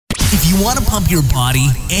If you want to pump your body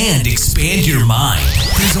and expand your mind,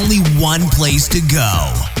 there's only one place to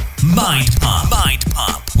go. Mind Pump. Mind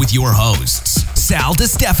Pump with your hosts, Sal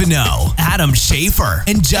DiStefano, Adam Schafer,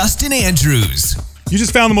 and Justin Andrews. You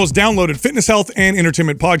just found the most downloaded fitness, health, and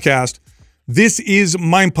entertainment podcast. This is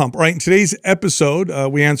Mind Pump. Right, in today's episode,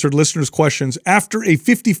 we answered listeners' questions after a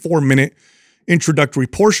 54-minute introductory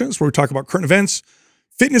portion where we talk about current events,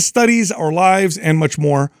 fitness studies, our lives, and much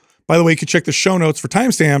more. By the way, you can check the show notes for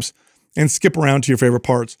timestamps and skip around to your favorite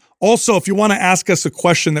parts. Also, if you want to ask us a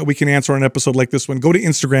question that we can answer on an episode like this one, go to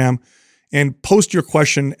Instagram and post your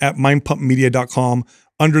question at mindpumpmedia.com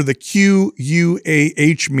under the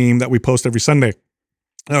QUAH meme that we post every Sunday.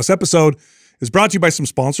 Now, this episode is brought to you by some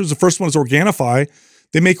sponsors. The first one is Organifi.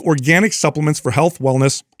 They make organic supplements for health,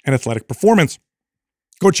 wellness, and athletic performance.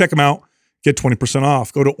 Go check them out. Get 20%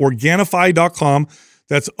 off. Go to Organifi.com.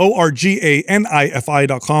 That's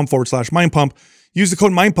ORGANIFI.com/mindpump. Use the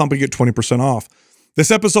code MindPump and get 20% off.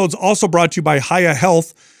 This episode is also brought to you by Hiya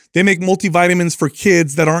Health. They make multivitamins for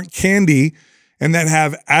kids that aren't candy and that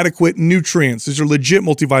have adequate nutrients. These are legit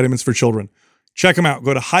multivitamins for children. Check them out.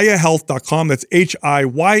 Go to hiyahealth.com. That's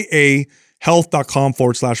HIYA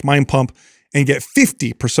health.com/mindpump and get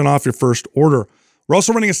 50% off your first order. We're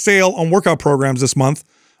also running a sale on workout programs this month.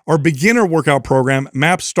 Our beginner workout program,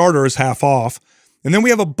 MAPS Starter, is half off. And then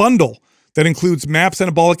we have a bundle that includes MAPS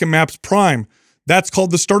Anabolic and MAPS Prime. That's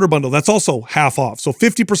called the Starter Bundle. That's also half off. So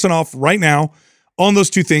 50% off right now on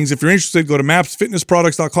those two things. If you're interested, go to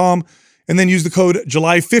mapsfitnessproducts.com and then use the code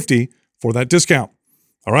July50 for that discount.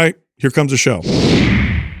 All right, here comes the show.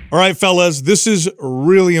 All right, fellas, this is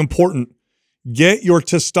really important. Get your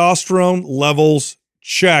testosterone levels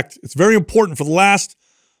checked. It's very important. For the last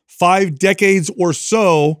 5 decades or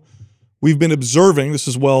so, we've been observing, this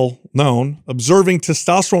is well known, observing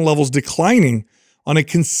testosterone levels declining on a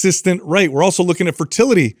consistent rate. We're also looking at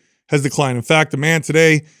fertility has declined. In fact, a man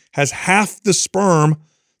today has half the sperm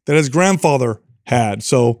that his grandfather had.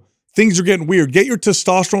 So things are getting weird. Get your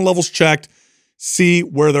testosterone levels checked. See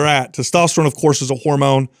where they're at. Testosterone, of course, is a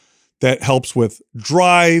hormone that helps with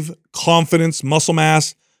drive, confidence, muscle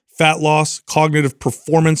mass, fat loss, cognitive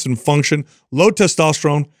performance and function. Low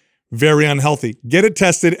testosterone, very unhealthy. Get it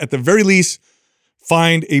tested. At the very least,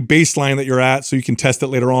 find a baseline that you're at so you can test it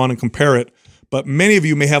later on and compare it. But many of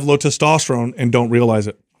you may have low testosterone and don't realize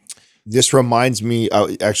it. This reminds me,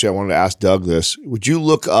 actually, I wanted to ask Doug this. Would you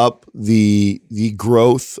look up the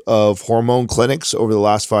growth of hormone clinics over the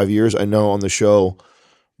last 5 years? I know on the show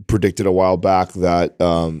predicted a while back that,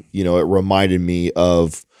 it reminded me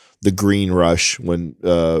of the green rush when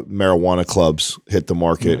marijuana clubs hit the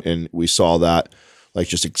market, and we saw that like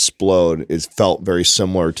just explode. It felt very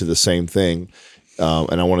similar to the same thing.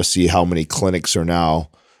 And I want to see how many clinics are now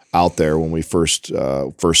out there when we first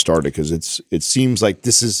started, because it seems like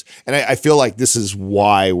this is, and I feel like this is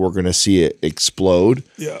why we're going to see it explode.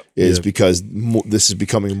 Because this is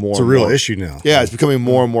becoming more. It's a real issue now. Yeah, it's becoming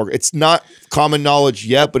more and more. It's not common knowledge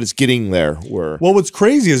yet, but it's getting there. Well, what's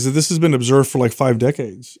crazy is that this has been observed for like 5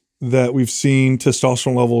 decades, that we've seen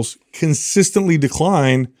testosterone levels consistently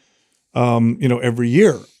decline, every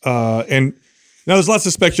year. And now there's lots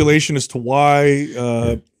of speculation as to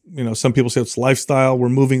why. Some people say it's lifestyle. We're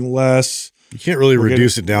moving less. You can't really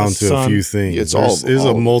reduce it down to a few things. It's There's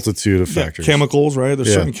a multitude of factors. Chemicals, right?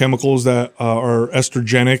 There's certain chemicals that are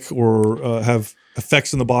estrogenic or have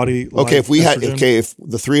effects in the body. Okay, if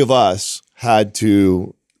the three of us had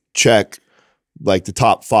to check like the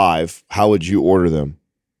top 5, how would you order them?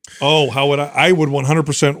 Oh, how would I would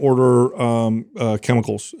 100% order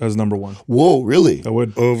chemicals as number 1. Whoa, really? I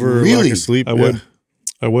would. Over really? lack of sleep? I would.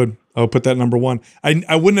 I would put that number 1.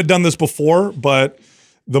 I wouldn't have done this before, but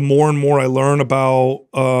the more and more I learn about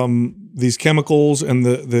these chemicals and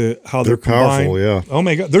how they're powerful, combined. Oh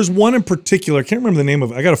my God. There's one in particular, I can't remember the name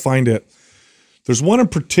of it. I got to find it. There's one in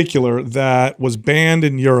particular that was banned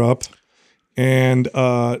in Europe and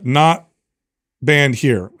not banned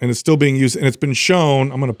here, and it's still being used, and it's been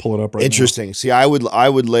shown. I'm going to pull it up right Interesting. now. See, I would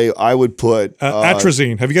put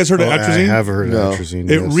atrazine. Have you guys heard of atrazine? I have heard of atrazine.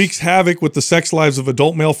 It wreaks havoc with the sex lives of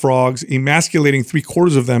adult male frogs, emasculating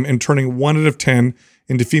 3/4 of them and turning 1 out of 10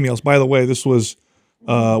 into females. By the way, this was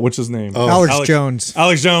what's his name? Alex Jones.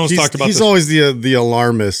 Alex Jones talked about this. He's always the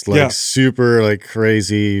alarmist, super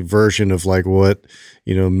crazy version of what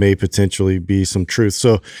may potentially be some truth.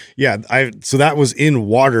 So so that was in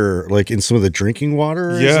water, in some of the drinking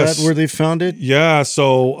water. Yes. Is that where they found it? Yeah.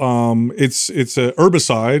 So it's a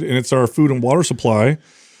herbicide, and it's our food and water supply.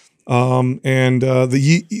 And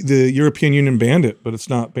the European Union banned it, but it's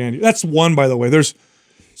not banned. That's one, by the way. There's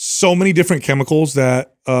so many different chemicals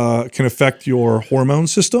that can affect your hormone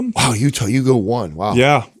system. Wow, you go 1. Wow.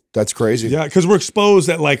 Yeah. That's crazy. Yeah, because we're exposed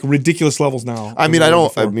at like ridiculous levels now. I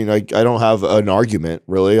don't have an argument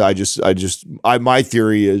really. My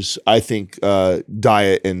theory is I think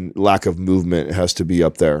diet and lack of movement has to be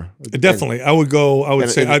up there. Definitely. I would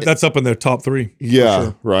say that's up in their top 3. Yeah.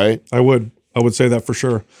 Sure. Right. I would say that for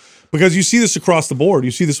sure. Because you see this across the board.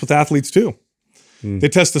 You see this with athletes too. They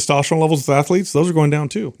test testosterone levels with athletes. Those are going down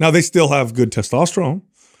too. Now they still have good testosterone,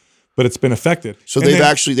 but it's been affected. So they've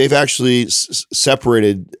actually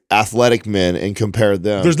separated athletic men and compared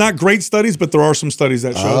them. There's not great studies, but there are some studies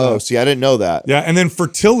that show that. See, I didn't know that. Yeah, and then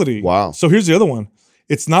fertility. Wow. So here's the other one.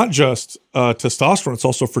 It's not just testosterone; it's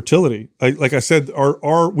also fertility. Like I said,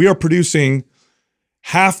 we are producing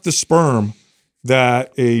half the sperm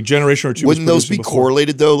that a generation or two. Wouldn't those be before.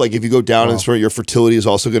 correlated though? Like if you go down in sperm, your fertility is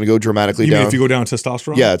also going to go dramatically down. Even if you go down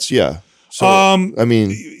testosterone? Yeah. So I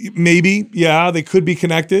mean, maybe they could be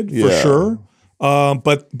connected for sure.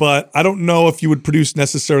 But I don't know if you would produce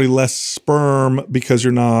necessarily less sperm because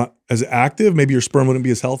you're not as active. Maybe your sperm wouldn't be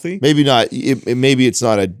as healthy. Maybe not. Maybe it's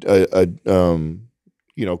not a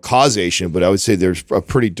causation, but I would say there's a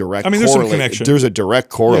pretty direct. There's some connection. There's a direct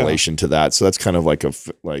correlation to that. So that's kind of like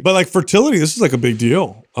But like fertility, this is like a big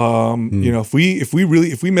deal. If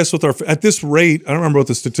we mess with at this rate, I don't remember what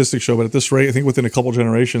the statistics show, but at this rate, I think within a couple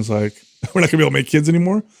generations, like we're not gonna be able to make kids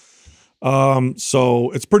anymore.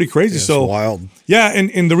 So it's pretty crazy. It's so wild. Yeah,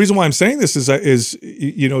 and the reason why I'm saying this is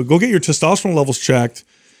go get your testosterone levels checked,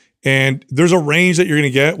 and there's a range that you're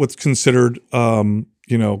gonna get what's considered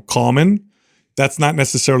common. That's not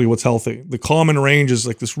necessarily what's healthy. The common range is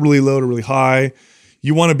like this really low to really high.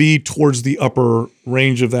 You want to be towards the upper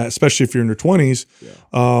range of that, especially if you're in your 20s. Yeah.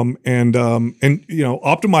 And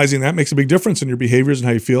optimizing that makes a big difference in your behaviors and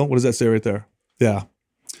how you feel. What does that say right there? Yeah.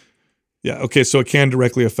 Yeah. Okay. So it can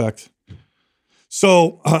directly affect.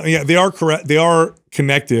 So they are correct. They are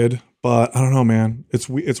connected, but I don't know, man.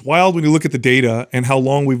 It's wild when you look at the data and how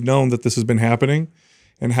long we've known that this has been happening.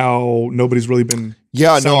 And how nobody's really been.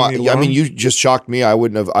 Yeah, no. I mean, you just shocked me. I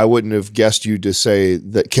wouldn't have guessed you to say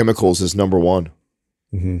that chemicals is number one.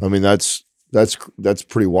 Mm-hmm. I mean, that's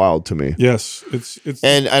pretty wild to me. Yes, it's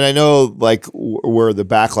and I know like where the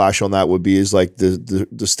backlash on that would be is like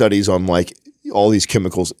the studies on like all these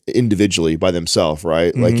chemicals individually by themselves,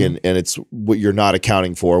 right? Mm-hmm. Like and it's what you're not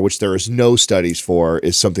accounting for, which there is no studies for,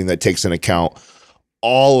 is something that takes into account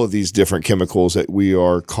all of these different chemicals that we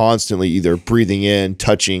are constantly either breathing in,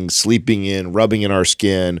 touching, sleeping in, rubbing in our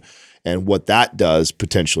skin, and what that does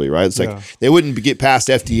potentially, right? It's like they wouldn't get past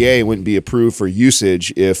FDA, wouldn't be approved for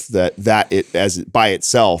usage if it by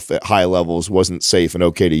itself at high levels wasn't safe and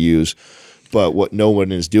okay to use. But what no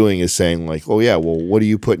one is doing is saying like, oh yeah, well, what do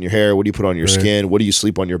you put in your hair? What do you put on your skin? What do you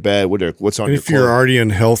sleep on your bed? What's on your clothes? If you're already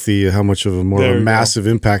unhealthy, how much of a massive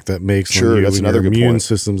impact that makes sure, on you that's when another your good immune point.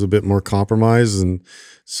 system's a bit more compromised. And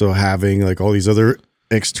so having like all these other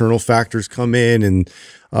external factors come in and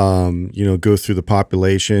go through the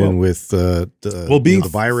population with the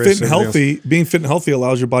virus. Being fit and healthy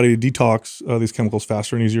allows your body to detox these chemicals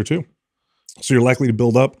faster and easier too. So you're likely to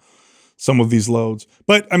build up some of these loads.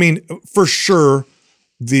 But I mean, for sure,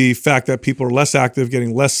 the fact that people are less active,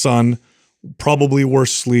 getting less sun, probably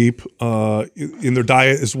worse sleep, in their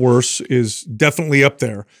diet is worse, is definitely up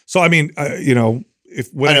there. So I mean, if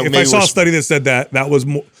I saw a study that said that was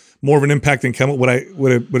more of an impact than chemical,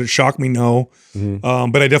 would it shock me? No.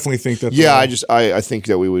 Mm-hmm. But I definitely think that. Yeah, I think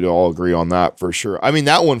that we would all agree on that for sure. I mean,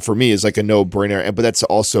 that one for me is like a no-brainer, but that's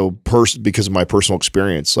also because of my personal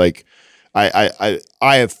experience. Like I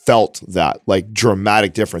have felt that like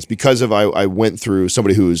dramatic difference because I went through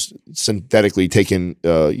somebody who's synthetically taken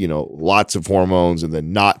lots of hormones and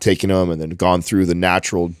then not taking them and then gone through the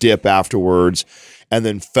natural dip afterwards and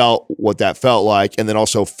then felt what that felt like and then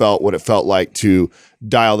also felt what it felt like to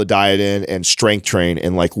dial the diet in and strength train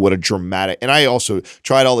and like what a dramatic, and I also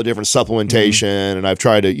tried all the different supplementation and I've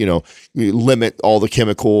tried to limit all the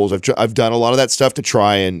chemicals. I've done a lot of that stuff to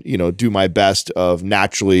try and do my best of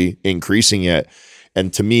naturally increasing it.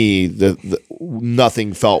 And to me, the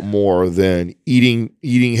nothing felt more than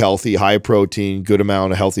eating healthy, high protein, good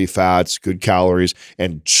amount of healthy fats, good calories,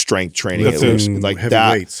 and strength training. At least like heavy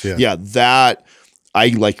that. Weights, that I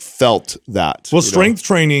like felt that. Well, strength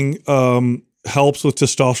training helps with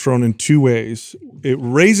testosterone in two ways. It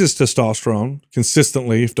raises testosterone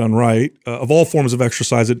consistently if done right. Of all forms of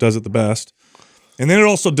exercise, it does it the best. And then it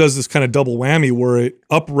also does this kind of double whammy where it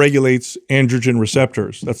upregulates androgen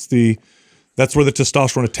receptors. That's where the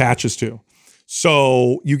testosterone attaches to.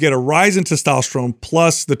 So you get a rise in testosterone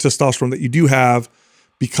plus the testosterone that you do have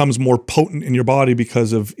becomes more potent in your body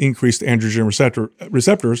because of increased androgen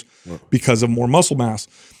receptors because of more muscle mass.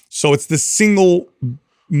 So it's the single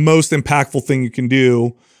most impactful thing you can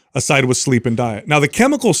do aside with sleep and diet. Now the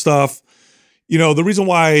chemical stuff, the reason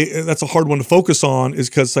why that's a hard one to focus on is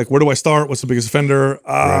because like, where do I start? What's the biggest offender?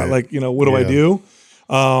 Right. What do I do?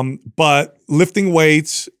 But lifting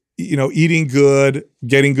weights, eating good,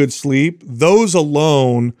 getting good sleep, those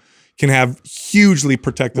alone can have hugely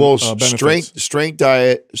protective benefits.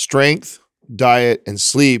 Strength, diet, and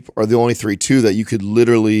sleep are the only three that you could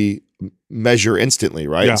literally measure instantly,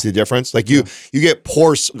 right? Yeah. See the difference? Like you get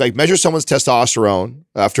measure someone's testosterone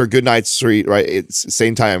after a good night's sleep, right? It's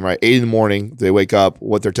same time, right? 8 a.m, they wake up,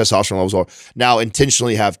 what their testosterone levels are. Now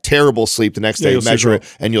intentionally have terrible sleep the next day, measure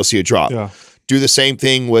it, and you'll see a drop. Yeah. Do the same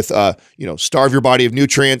thing with, starve your body of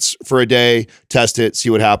nutrients for a day, test it, see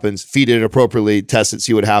what happens. Feed it appropriately, test it,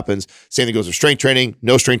 see what happens. Same thing goes with strength training,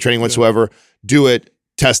 no strength training whatsoever. Do it,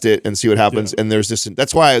 test it, and see what happens. And there's this.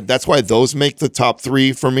 That's why those make the top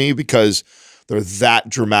 3 for me, because they're that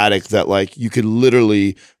dramatic that like you could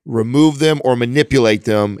literally remove them or manipulate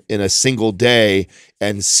them in a single day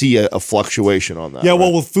and see a fluctuation on that. Yeah,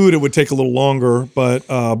 well, with food it would take a little longer, but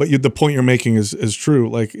the point you're making is true.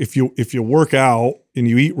 Like if you work out and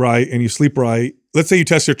you eat right and you sleep right, let's say you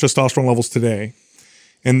test your testosterone levels today,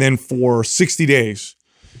 and then for 60 days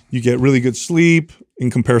you get really good sleep in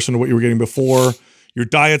comparison to what you were getting before. Your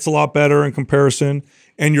diet's a lot better in comparison,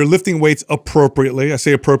 and you're lifting weights appropriately. I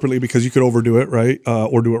say appropriately because you could overdo it, right?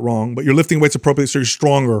 Or do it wrong, but you're lifting weights appropriately so you're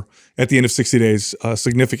stronger at the end of 60 days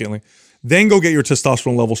significantly. Then go get your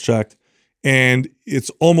testosterone levels checked, and it's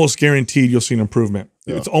almost guaranteed you'll see an improvement.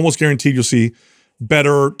 Yeah. It's almost guaranteed you'll see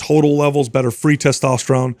better total levels, better free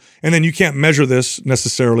testosterone. And then you can't measure this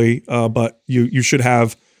necessarily, but you should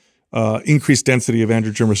have increased density of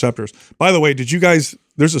androgen receptors. By the way,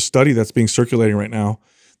 there's a study that's being circulating right now.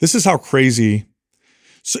 This is how crazy.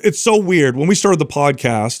 So it's so weird. When we started the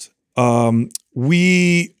podcast,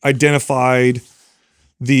 we identified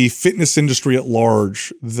the fitness industry at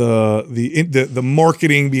large, the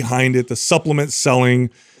marketing behind it, the supplement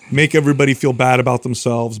selling, make everybody feel bad about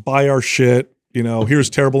themselves, buy our shit, here's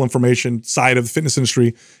terrible information side of the fitness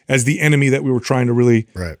industry as the enemy that we were trying to really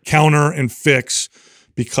counter and fix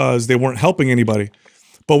because they weren't helping anybody.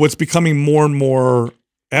 But what's becoming more and more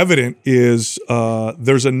evident is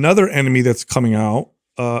there's another enemy that's coming out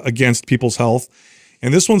against people's health.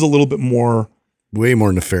 And this one's a little bit way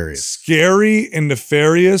more nefarious, scary and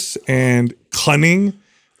nefarious and cunning.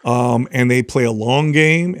 And they play a long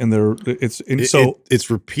game, and it's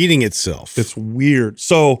repeating itself. It's weird.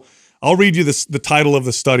 So I'll read you the title of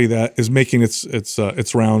the study that is making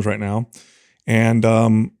its rounds right now.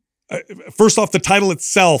 And first off, the title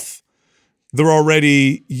itself, they're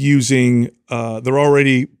already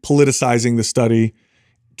politicizing the study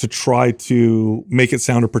to try to make it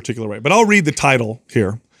sound a particular way. But I'll read the title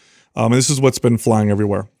here. And this is what's been flying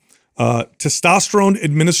everywhere. Testosterone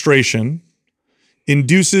administration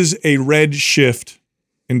induces a red shift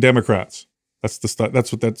in Democrats. That's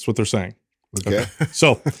what they're saying. Okay.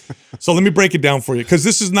 So let me break it down for you, because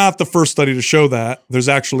this is not the first study to show that. There's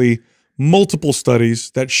actually multiple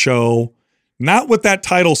studies that show not what that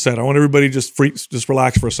title said. I want everybody just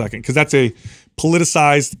relax for a second, because that's a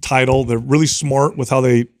politicized title. They're really smart with how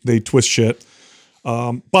they twist shit.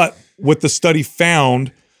 But what the study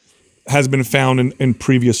found has been found in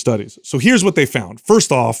previous studies. So here's what they found.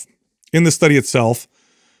 First off, in the study itself,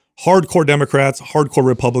 hardcore Democrats, hardcore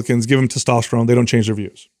Republicans, give them testosterone, they don't change their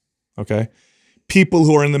views. Okay? People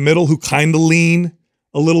who are in the middle, who kind of lean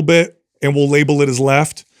a little bit, and we'll label it as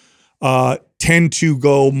left, tend to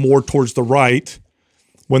go more towards the right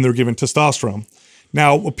when they're given testosterone.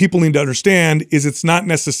 Now, what people need to understand is it's not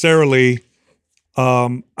necessarily,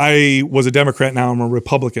 I was a Democrat, now I'm a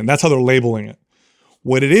Republican. That's how they're labeling it.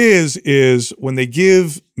 What it is when they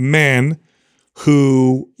give men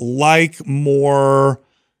who like more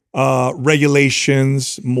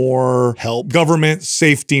regulations, more help, government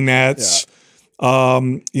safety nets,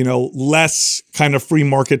 less kind of free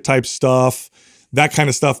market type stuff, that kind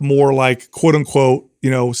of stuff, more like quote unquote,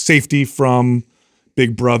 safety from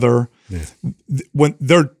Big Brother. Yeah. When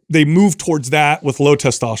they move towards that with low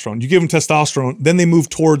testosterone, you give them testosterone, then they move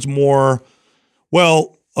towards more,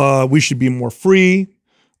 we should be more free.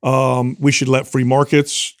 We should let free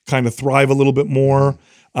markets kind of thrive a little bit more.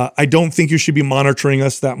 I don't think you should be monitoring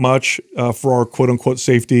us that much for our quote unquote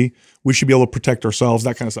safety. We should be able to protect ourselves,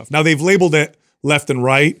 that kind of stuff. Now they've labeled it left and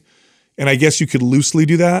right, and I guess you could loosely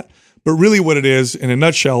do that. But really what it is in a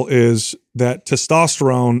nutshell is that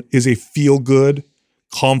testosterone is a feel-good,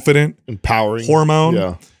 confident, empowering hormone.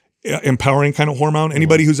 Yeah. Empowering kind of hormone.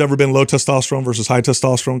 Anybody who's ever been low testosterone versus high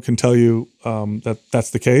testosterone can tell you that that's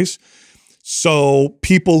the case. So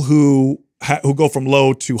people who go from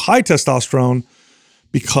low to high testosterone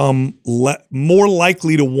become more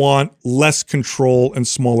likely to want less control and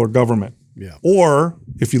smaller government. Yeah. Or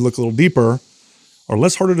if you look a little deeper, are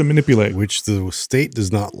less harder to manipulate. Which the state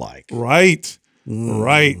does not like. Right.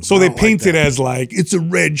 Right. So they paint it as like it's a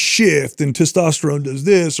red shift and testosterone does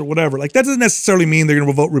this or whatever. Like that doesn't necessarily mean they're going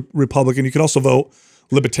to vote Republican. You could also vote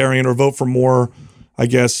Libertarian or vote for more, I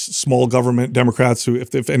guess, small government Democrats who,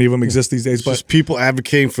 if any of them exist these days. But just people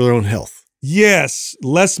advocating for their own health. Yes,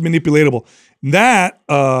 less manipulatable. That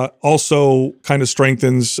also kind of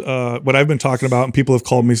strengthens what I've been talking about, and people have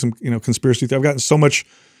called me some, conspiracy theory. I've gotten so much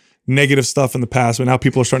negative stuff in the past, but now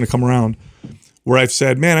people are starting to come around where I've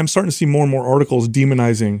said, man, I'm starting to see more and more articles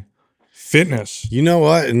demonizing fitness. You know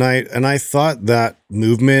what? And I thought that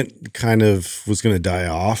movement kind of was going to die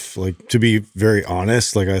off. Like, to be very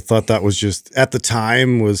honest, like I thought that was just at the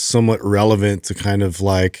time was somewhat relevant to kind of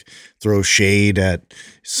like throw shade at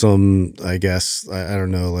some, I guess, I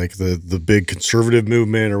don't know, like the big conservative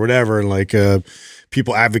movement or whatever. And like,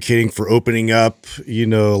 people advocating for opening up, a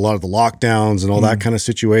lot of the lockdowns and all that kind of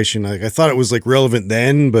situation. Like, I thought it was like relevant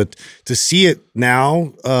then, but to see it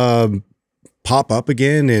now, pop up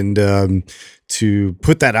again and to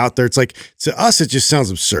put that out there, it's like, to us it just sounds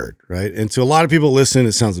absurd, right? And to a lot of people listen,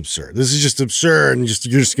 it sounds absurd. This is just absurd, and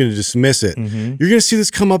you're just going to dismiss it. You're going to see this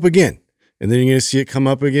come up again, and then you're going to see it come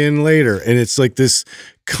up again later, and it's like this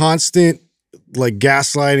constant like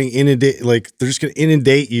gaslighting, inundate, like they're just going to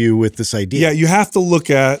inundate you with this idea. Yeah, you have to look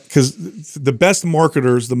at, because the best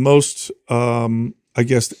marketers, the most the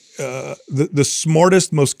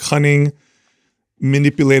smartest, most cunning,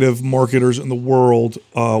 manipulative marketers in the world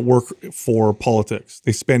work for politics.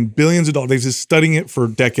 They spend billions of dollars. They've been studying it for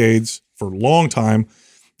decades, for a long time.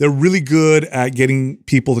 They're really good at getting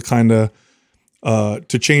people to kind of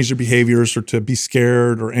to change their behaviors or to be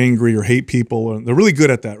scared or angry or hate people. And they're really good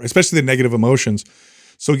at that, right? Especially the negative emotions.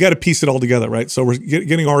 So we got to piece it all together, right? So we're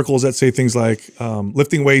getting articles that say things like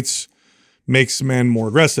lifting weights makes men more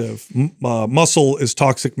aggressive. Muscle is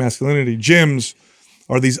toxic masculinity. Gyms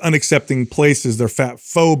are these unaccepting places. They're fat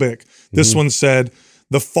phobic. This one said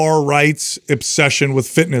the far right's obsession with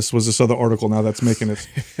fitness was this other article now that's making it.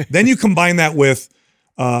 Then you combine that with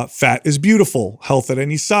fat is beautiful, health at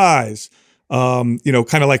any size, kind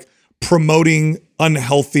of like promoting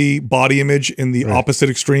unhealthy body image in the opposite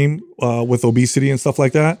extreme with obesity and stuff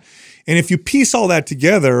like that. And if you piece all that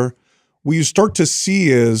together, what you start to see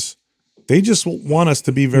is they just want us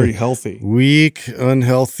to be very healthy. Weak,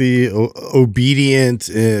 unhealthy, obedient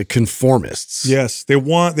conformists. Yes, they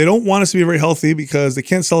don't want us to be very healthy because they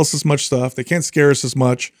can't sell us as much stuff. They can't scare us as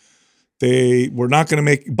much. We're not going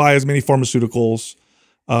to buy as many pharmaceuticals,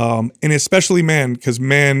 and especially men, because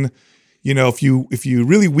men, if you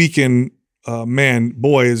really weaken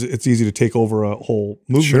boys, it's easy to take over a whole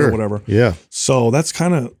movement or whatever. Yeah. So that's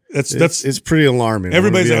kind of it's pretty alarming.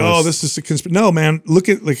 Everybody's like, oh, this is a conspiracy. No, man, look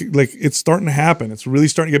at like it's starting to happen. It's really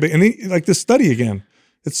starting to get big. And like this study again,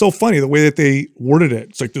 it's so funny the way that they worded it.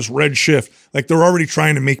 It's like this red shift. Like they're already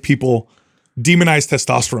trying to make people demonize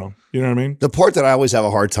testosterone. You know what I mean? The part that I always have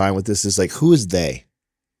a hard time with this is like, who is they?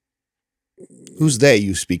 Who's they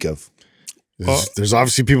you speak of? There's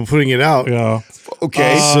obviously people putting it out. Yeah.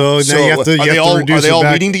 Okay. So now you have to reduce are they all it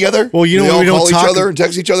back. meeting together? Well, do they all we don't call talk each other and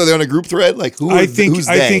text each other. They're on a group thread. Like who's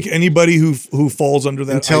they? I think anybody who falls under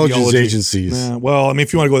that intelligence ideology, agencies. Yeah, well, I mean,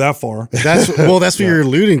 if you want to go that far, that's what you're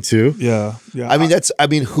alluding to. Yeah. I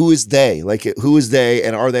mean, who is they? Like, who is they?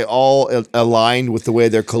 And are they all aligned with the way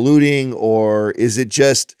they're colluding, or is it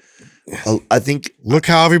just? I think look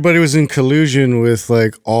how everybody was in collusion with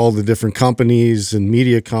like all the different companies and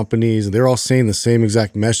media companies, and they're all saying the same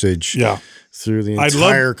exact message. Yeah. Through the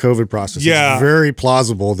entire COVID process. Yeah. It's very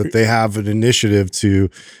plausible that they have an initiative to,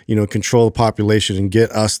 control the population and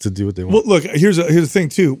get us to do what they want. Well, look, here's the thing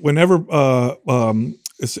too. Whenever,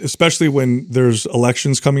 especially when there's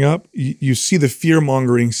elections coming up, you see the fear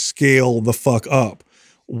mongering scale the fuck up.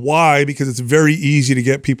 Why? Because it's very easy to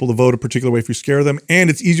get people to vote a particular way if you scare them, and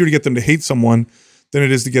it's easier to get them to hate someone than it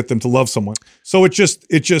is to get them to love someone. So it just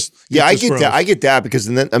I get that. I get that because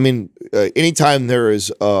then anytime there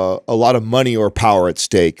is a lot of money or power at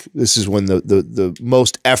stake, this is when the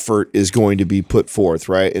most effort is going to be put forth,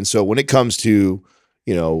 right? And so when it comes to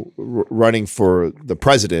running for the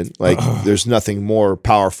president, like there's nothing more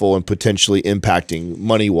powerful and potentially impacting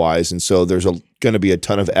money wise, and so there's going to be a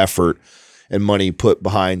ton of effort and money put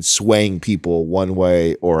behind swaying people one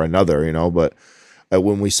way or another, but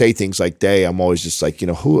when we say things like they, I'm always just like,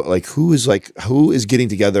 who is getting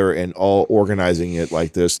together and all organizing it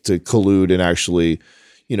like this to collude and actually,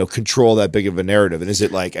 control that big of a narrative? And is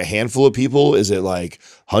it like a handful of people? Is it like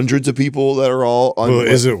hundreds of people that are all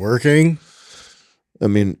is it working? I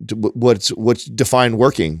mean, what's defined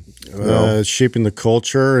working? Shaping the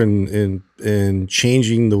culture and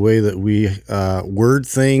changing the way that we word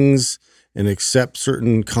things and accept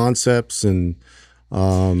certain concepts. And,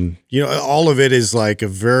 all of it is like a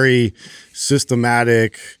very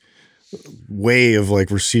systematic way of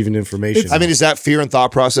like receiving information. I mean, is that fear and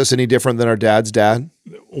thought process any different than our dad's dad?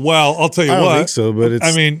 Well, I'll tell you I what. don't think so, but it's.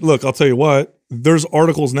 I mean, look, I'll tell you what. There's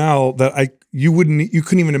articles now that you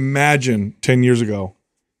couldn't even imagine 10 years ago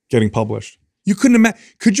getting published. You couldn't imagine.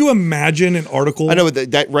 Could you imagine an article? I know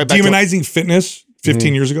that right back demonizing fitness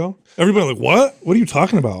 15 years ago. Everybody like, what? What are you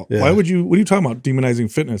talking about? Yeah. Why would you? What are you talking about? Demonizing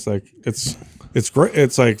fitness? Like it's great.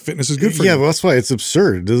 It's like fitness is good for you. Yeah, well, that's why it's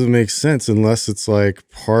absurd. It doesn't make sense unless it's like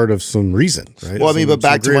part of some reason, right? Well, I mean, but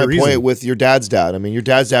back to my reason. point with your dad's dad. I mean, your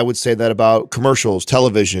dad's dad would say that about commercials,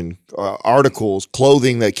 television, articles,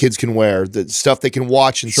 clothing that kids can wear, the stuff they can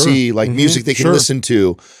watch and see, like music they can listen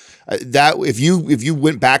to. That if you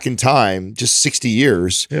went back in time just 60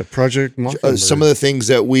 years, Project Mockingbird. some of the things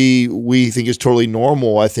that we think is totally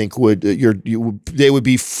normal, I think they would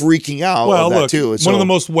be freaking out. Well, of that look, too. one of the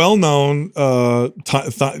most well-known,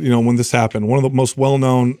 when this happened, one of the most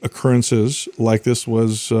well-known occurrences like this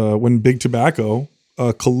was when Big Tobacco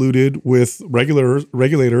colluded with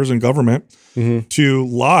regulators and government to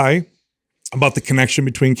lie about the connection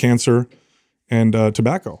between cancer and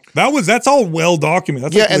tobacco. That's all well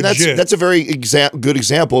documented. That's and legit. that's a very good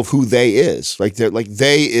example of who they is.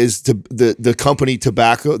 They is the company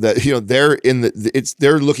tobacco that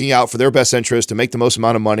they're looking out for their best interest to make the most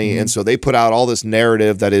amount of money, and so they put out all this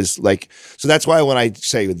narrative that is like. So that's why when I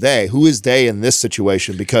say they, who is they in this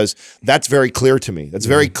situation? Because that's very clear to me. That's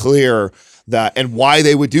very clear. That and why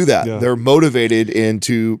they would do that. Yeah. They're motivated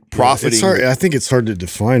into profiting. It's hard. I think it's hard to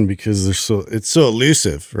define because it's so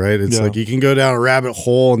elusive, right? It's like you can go down a rabbit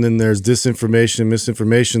hole and then there's disinformation,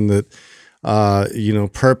 misinformation that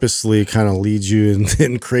purposely kind of leads you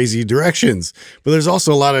in crazy directions. But there's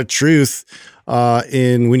also a lot of truth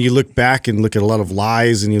in when you look back and look at a lot of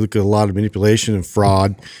lies and you look at a lot of manipulation and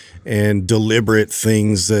fraud and deliberate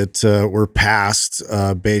things that were passed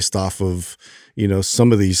based off of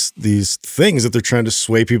some of these things that they're trying to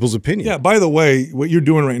sway people's opinion. Yeah, by the way, what you're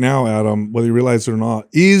doing right now, Adam, whether you realize it or not,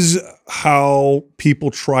 is how people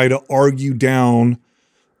try to argue down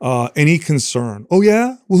any concern. Oh,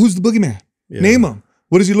 yeah? Well, who's the boogeyman? Yeah. Name him.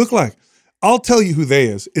 What does he look like? I'll tell you who they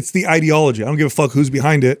is. It's the ideology. I don't give a fuck who's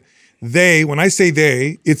behind it. They, when I say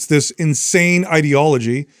they, it's this insane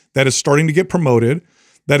ideology that is starting to get promoted,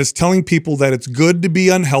 that is telling people that it's good to be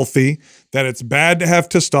unhealthy, that it's bad to have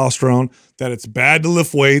testosterone, that it's bad to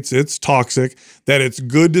lift weights, it's toxic, that it's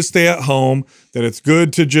good to stay at home, that it's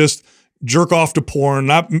good to just jerk off to porn,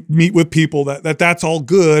 not meet with people, that's all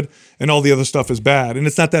good and all the other stuff is bad. And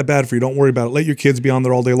it's not that bad for you. Don't worry about it. Let your kids be on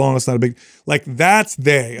there all day long. It's not a big, that's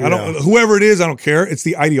they. Whoever it is, I don't care. It's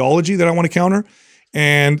the ideology that I want to counter.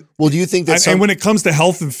 And well, do you think that? And when it comes to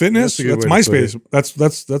health and fitness, that's my space. That's.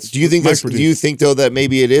 Do you think that's? Do you think though that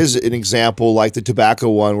maybe it is an example like the tobacco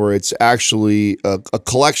one, where it's actually a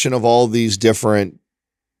collection of all these different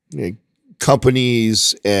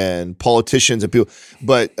companies and politicians and people,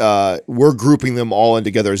 but we're grouping them all in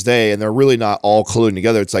together as they, and they're really not all colluding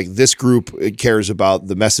together. It's like this group cares about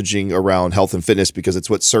the messaging around health and fitness because it's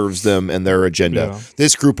what serves them and their agenda. Yeah.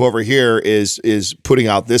 This group over here is putting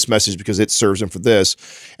out this message because it serves them for this,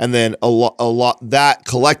 and then a lot that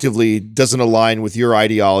collectively doesn't align with your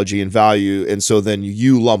ideology and value, and so then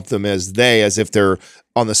you lump them as they, as if they're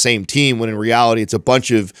on the same team, when in reality it's a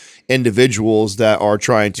bunch of individuals that are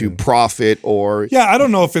trying to profit or I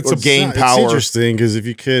don't know if it's gain power. It's interesting because if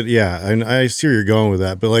you could, and I see where you're going with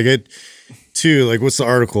that, but like it too, like what's the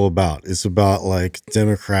article about? It's about like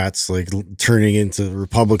Democrats like turning into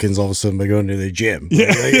Republicans all of a sudden by going to the gym.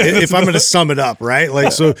 If I'm going to sum it up, right?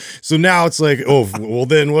 Like so now it's like, oh well,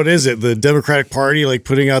 then what is it? The Democratic Party like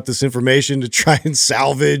putting out this information to try and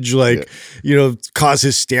salvage cause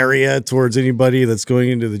hysteria towards anybody that's going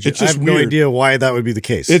into the gym. I have no idea why that would be the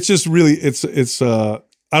case. It's just really it's I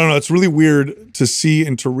don't know. It's really weird to see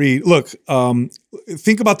and to read. Look,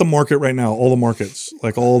 think about the market right now. All the markets,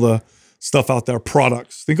 like all the stuff out there,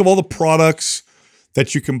 products. Think of all the products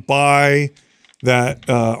that you can buy that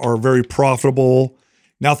are very profitable.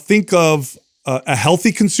 Now think of a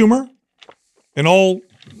healthy consumer in all,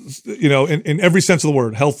 in every sense of the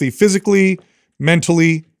word, healthy physically,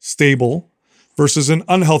 mentally, stable versus an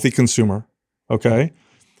unhealthy consumer, okay?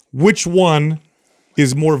 Which one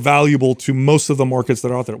is more valuable to most of the markets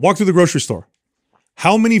that are out there? Walk through the grocery store.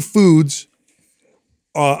 How many foods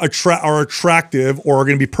are attractive or are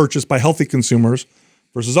going to be purchased by healthy consumers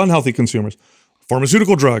versus unhealthy consumers?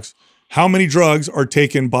 Pharmaceutical drugs. How many drugs are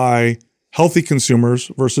taken by healthy consumers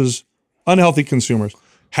versus unhealthy consumers.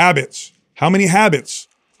 Habits. How many habits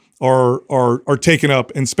are taken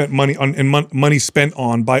up and spent money on and money spent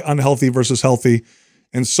on by unhealthy versus healthy,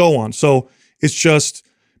 and so on. So it's just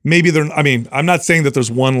maybe I'm not saying that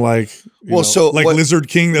there's one Lizard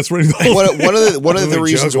King that's ready. One of the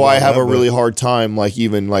reasons why I have a really hard time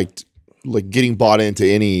even getting bought into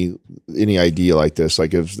any idea like this,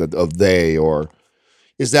 like is that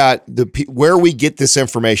where we get this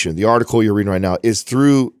information, the article you're reading right now, is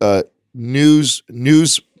through news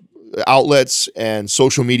outlets and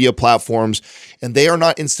social media platforms, and they are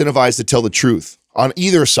not incentivized to tell the truth on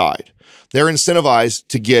either side. They're incentivized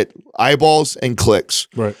to get eyeballs and clicks.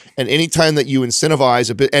 Right. And anytime that you incentivize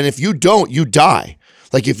a bit, and if you don't, you die.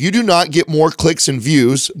 Like if you do not get more clicks and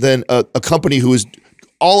views than a company who is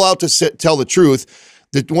all out to tell the truth,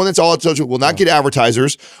 the one that's all out to tell the truth will not get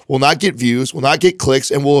advertisers, will not get views, will not get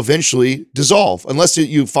clicks, and will eventually dissolve unless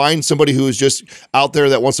you find somebody who is just out there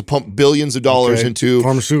that wants to pump billions of dollars into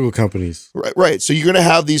pharmaceutical companies. Right. So you're going to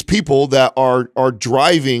have these people that are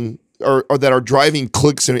driving or that are driving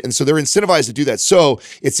clicks, and so they're incentivized to do that. So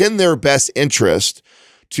it's in their best interest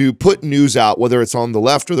to put news out, whether it's on the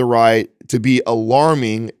left or the right, to be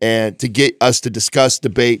alarming and to get us to discuss,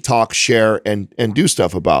 debate, talk, share, and do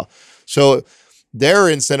stuff about. So they're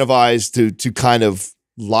incentivized to kind of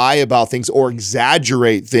lie about things or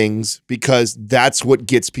exaggerate things because that's what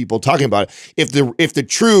gets people talking about it. If the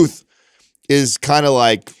truth is kind of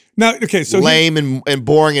like so lame and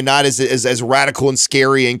boring and not as radical and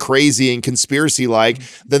scary and crazy and conspiracy like,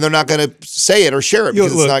 then they're not going to say it or share it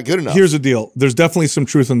because it's not good enough. Here's the deal. There's definitely some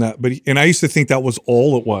truth in that, and I used to think that was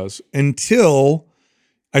all it was until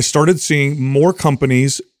I started seeing more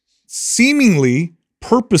companies seemingly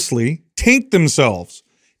purposely tank themselves.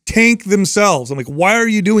 I'm like, why are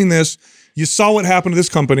you doing this? You saw what happened to this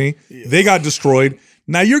company. Yeah. They got destroyed.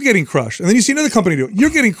 Now you're getting crushed. And then you see another company do it.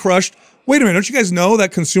 You're getting crushed. Wait a minute. Don't you guys know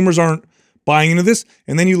that consumers aren't buying into this?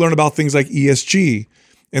 And then you learn about things like ESG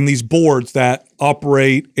and these boards that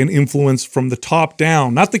operate and influence from the top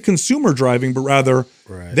down, not the consumer driving, but rather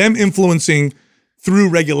them influencing through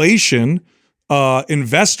regulation,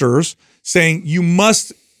 investors saying you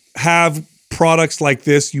must have products like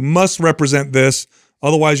this. You must represent this.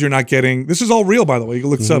 Otherwise, you're not getting, this is all real, by the way. You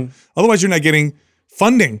can look this up. Otherwise, you're not getting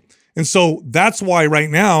funding. And so that's why right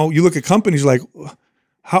now you look at companies like,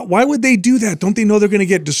 why would they do that? Don't they know they're going to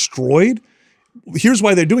get destroyed? Here's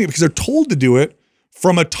why they're doing it, because they're told to do it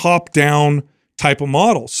from a top-down type of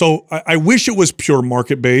model. So I wish it was pure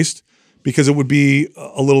market-based because it would be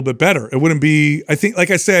a little bit better. It wouldn't be, I think, like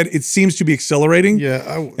I said, it seems to be accelerating.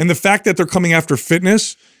 Yeah. And the fact that they're coming after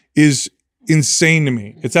fitness is insane to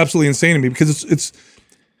me. It's absolutely insane to me because it's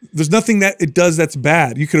there's nothing that it does that's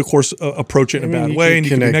bad. You could, of course, approach it in a bad way. And you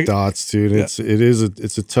can connect dots, dude. Yeah.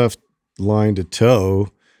 It's a tough line to toe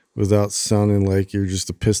without sounding like you're just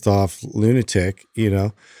a pissed off lunatic,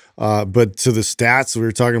 But to the stats we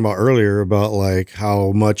were talking about earlier about like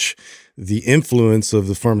how much the influence of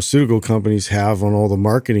the pharmaceutical companies have on all the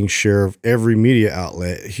marketing share of every media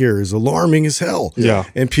outlet here is alarming as hell. Yeah.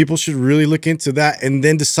 And people should really look into that and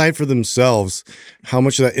then decide for themselves how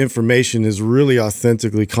much of that information is really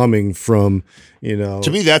authentically coming from,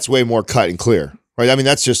 To me, that's way more cut and clear. Right. I mean,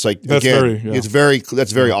 that's just like, that's very obvious.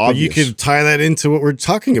 But you could tie that into what we're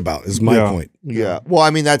talking about is my point. Yeah. Well,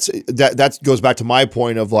 I mean, that goes back to my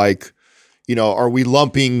point of like, are we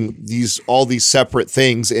lumping all these separate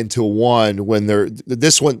things into one when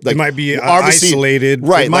this one like it might be isolated,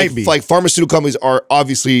 right? It might be like pharmaceutical companies are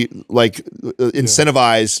obviously like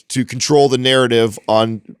incentivized to control the narrative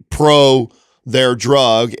on their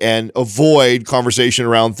drug and avoid conversation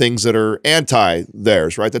around things that are anti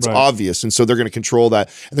theirs, right? That's obvious. And so they're going to control that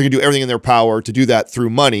and they're going to do everything in their power to do that through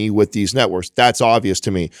money with these networks. That's obvious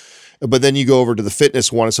to me. But then you go over to the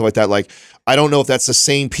fitness one and stuff like that. Like, I don't know if that's the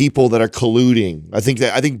same people that are colluding. I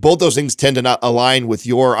think both those things tend to not align with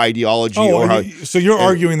your ideology. So you're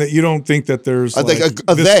arguing that you don't think that there's I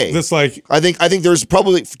think I think there's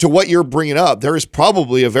probably, to what you're bringing up, there is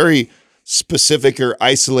probably a very specific or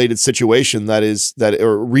isolated situation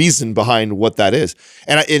or reason behind what that is.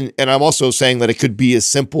 And I'm also saying that it could be as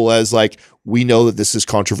simple as like, we know that this is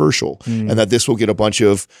controversial and that this will get a bunch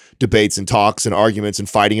of debates and talks and arguments and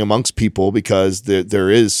fighting amongst people because there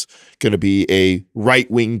is going to be a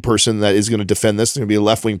right-wing person that is going to defend this. There's going to be a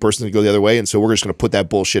left-wing person that go the other way. And so we're just going to put that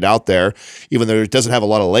bullshit out there, even though it doesn't have a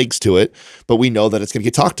lot of legs to it, but we know that it's going to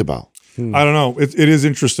get talked about. I don't know. It is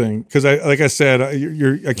interesting because like I said,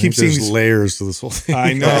 I keep seeing these layers to this whole thing.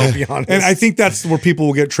 I know, to be honest. and I think that's where people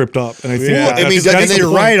will get tripped up. And I think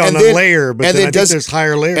you're right on a layer, but then I think there's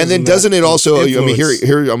higher layers. And then doesn't it also? I mean,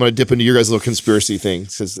 here I'm going to dip into your guys' little conspiracy thing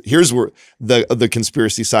because here's where the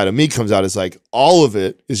conspiracy side of me comes out. Is like all of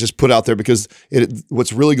it is just put out there because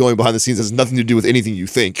what's really going behind the scenes has nothing to do with anything you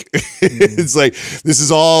think. It's like this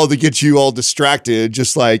is all to get you all distracted,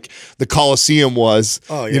 just like the Colosseum was,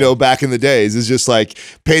 back in the days. It's just like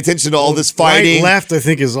pay attention to all this fighting. Right, left, I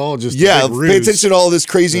think, is all just pay attention to all this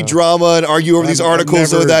crazy drama and argue over these articles.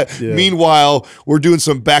 So that meanwhile, we're doing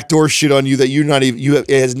some backdoor shit on you that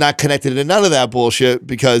it has not connected to none of that bullshit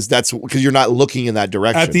because you're not looking in that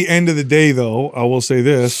direction. At the end of the day, though, I will say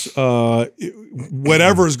this: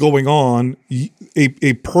 whatever is going on,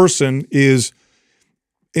 a person is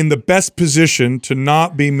in the best position to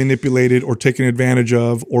not be manipulated or taken advantage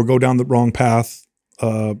of or go down the wrong path,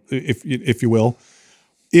 if you will,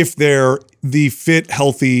 if they're the fit,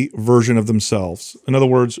 healthy version of themselves. In other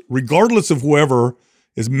words, regardless of whoever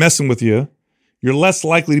is messing with you, you're less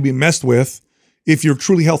likely to be messed with if you're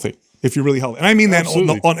truly healthy, if you're really healthy. And I mean that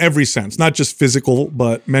on every sense, not just physical,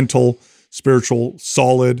 but mental, spiritual,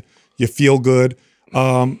 solid, you feel good.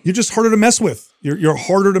 You're just harder to mess with. You're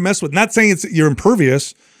harder to mess with. Not saying you're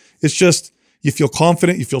impervious. It's just you feel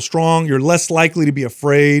confident, you feel strong, you're less likely to be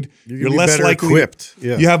afraid. You're less likely equipped.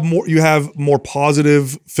 Yeah. You have more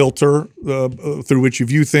positive filter through which you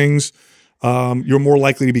view things. You're more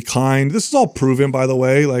likely to be kind. This is all proven, by the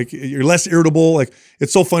way. Like you're less irritable. Like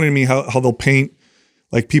it's so funny to me how they'll paint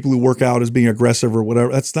like people who work out as being aggressive or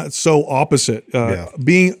whatever. That's not so opposite.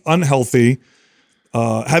 Being unhealthy,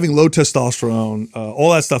 having low testosterone,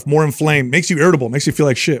 all that stuff, more inflamed, makes you irritable, makes you feel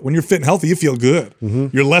like shit. When you're fit and healthy, you feel good.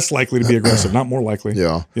 You're less likely to be aggressive, not more likely.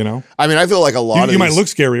 Yeah. You know? I mean, I feel like a lot of you might look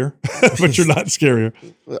scarier, but you're not scarier.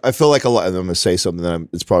 I feel like a lot, and I'm going to say something that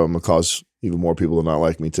it's probably going to cause even more people to not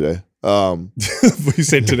like me today. What you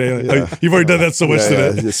say today? You've already done that so much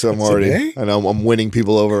today. Yeah, so I'm already, I know I'm winning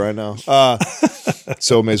people over right now.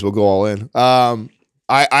 So may as well go all in.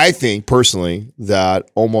 I think personally that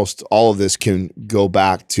almost all of this can go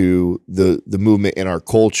back to the movement in our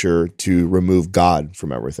culture to remove God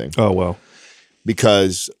from everything. Oh, well.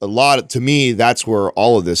 Because to me, that's where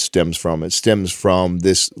all of this stems from. It stems from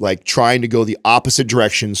this like trying to go the opposite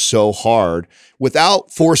direction so hard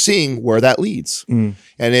without foreseeing where that leads. And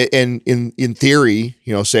in theory,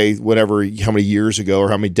 say how many years ago or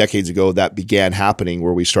how many decades ago that began happening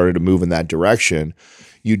where we started to move in that direction,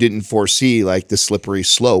 you didn't foresee like the slippery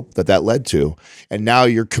slope that led to. And now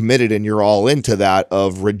you're committed and you're all into that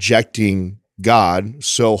of rejecting God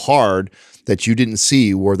so hard that you didn't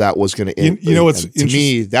see where that was going to end. To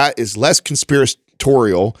me, that is less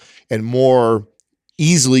conspiratorial and more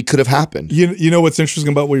easily could have happened. You know what's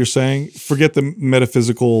interesting about what you're saying? Forget the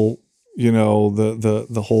metaphysical,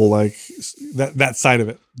 the whole like that side of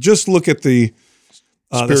it. Just look at the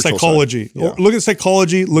psychology. Yeah. Look at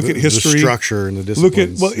psychology. Look at history, the structure, and the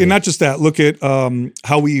disciplines. And not just that. Look at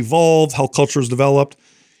how we evolved, how cultures developed.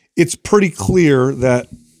 It's pretty clear that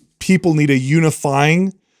people need a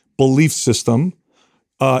unifying belief system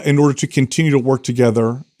in order to continue to work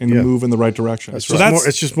together and move in the right direction. It's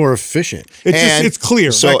just more efficient. It's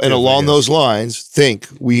clear. So, and along those lines, think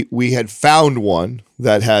we had found one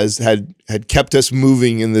that had kept us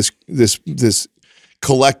moving in this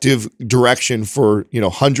collective direction for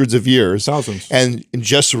hundreds of years, thousands, and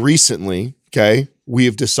just recently, we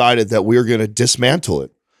have decided that we're going to dismantle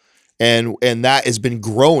it. And that has been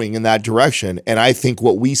growing in that direction. And I think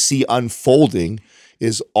what we see unfolding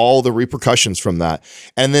is all the repercussions from that.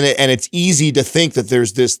 And then it's easy to think that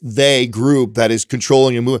there's this they group that is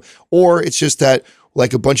controlling and moving, or it's just that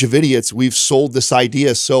like a bunch of idiots, we've sold this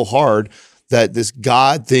idea so hard that this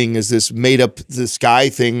God thing is this made up the sky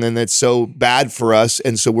thing and that's so bad for us.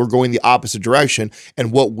 And so we're going the opposite direction.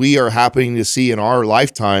 And what we are happening to see in our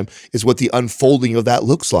lifetime is what the unfolding of that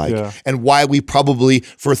looks like and why we probably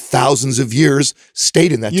for thousands of years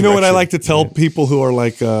stayed in that direction. You know what I like to tell people who are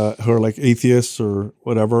like atheists or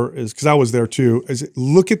whatever is, because I was there too, is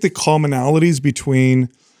look at the commonalities between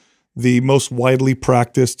the most widely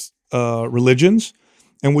practiced religions,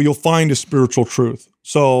 and what you'll find is spiritual truth.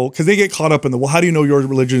 So, because they get caught up in how do you know your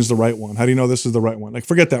religion is the right one? How do you know this is the right one? Like,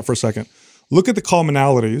 forget that for a second. Look at the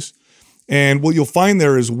commonalities, and what you'll find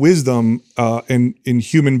there is wisdom in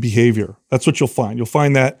human behavior. That's what you'll find. You'll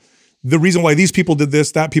find that the reason why these people did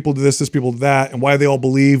this, that people did this people did that, and why they all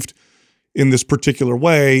believed in this particular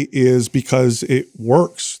way is because it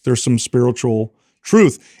works. There's some spiritual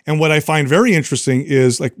truth. And what I find very interesting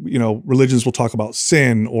is religions will talk about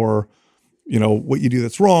sin or, what you do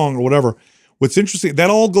that's wrong or whatever. what's interesting,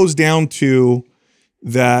 that all goes down to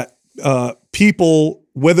that people,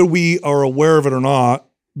 whether we are aware of it or not,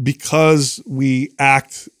 because we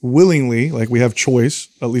act willingly, like we have choice,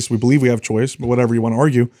 at least we believe we have choice, but whatever you want to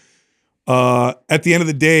argue, at the end of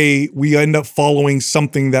the day, we end up following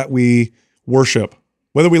something that we worship,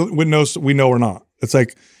 whether we know or not. It's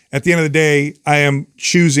like, at the end of the day, I am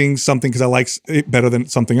choosing something because I like it better than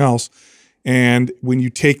something else. And when you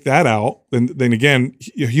take that out, then again,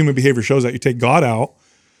 human behavior shows that you take God out,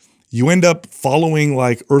 you end up following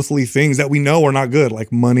like earthly things that we know are not good,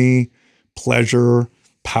 like money, pleasure,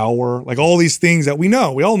 power, like all these things that we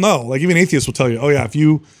all know. Like even atheists will tell you, oh yeah, if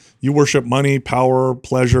you worship money, power,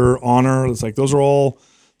 pleasure, honor, it's like those are all,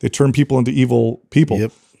 they turn people into evil people.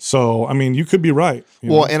 Yep. So, I mean, you could be right.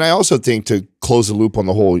 Well, and I also think, to close the loop on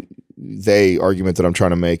the whole they argument that I'm trying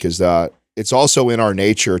to make, is that it's also in our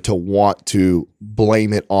nature to want to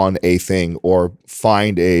blame it on a thing or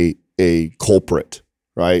find a culprit,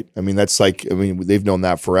 right? I mean, they've known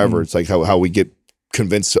that forever. Mm. It's like how we get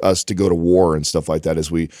convinced us to go to war and stuff like that, as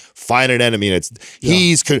we find an enemy and it's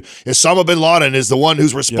Osama bin Laden is the one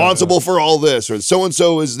who's responsible for all this, or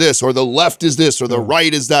so-and-so is this, or the left is this, or the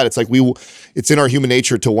right is that. It's like it's in our human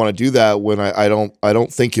nature to want to do that, when I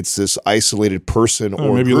don't think it's this isolated person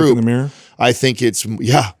or maybe group. Look in the mirror. I think it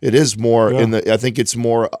is more I think it's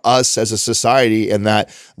more us as a society, and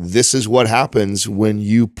that this is what happens when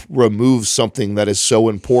you remove something that is so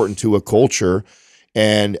important to a culture.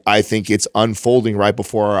 And I think it's unfolding right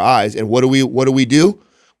before our eyes. And what do we do?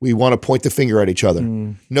 We want to point the finger at each other.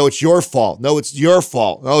 Mm. No, it's your fault. No, it's your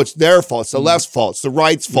fault. No, it's their fault. It's the left's fault. It's the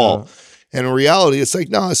right's fault. And in reality, it's like,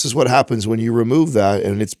 no, this is what happens when you remove that,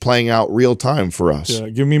 and it's playing out real time for us. Yeah,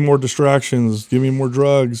 give me more distractions. Give me more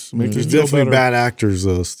drugs. Make There's definitely bad actors,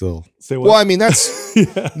 though, still. Say what? Well, I mean, that's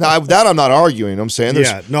that I'm not arguing. I'm saying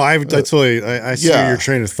I totally I see your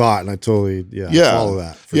train of thought, and I totally follow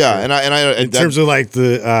that. For sure. And I in terms of like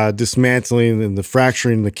the dismantling and the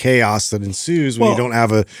fracturing, the chaos that ensues when you don't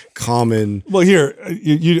have a common. Well, here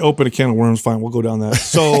you open a can of worms. Fine, we'll go down that.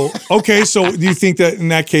 So okay, so do you think that in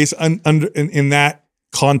that case, in that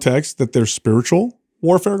context, that there's spiritual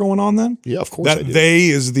warfare going on? Then of course, that they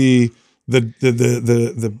is the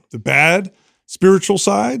bad spiritual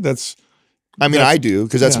side. I do,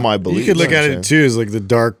 because that's my belief. You could look at it too as like the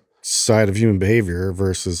dark side of human behavior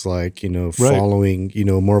versus like, following,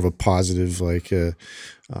 more of a positive, like, but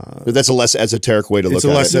that's a less esoteric way to look at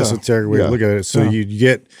it. It's a less esoteric way to look at it. So you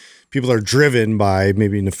get people are driven by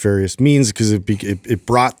maybe nefarious means because it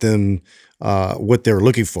brought them what they were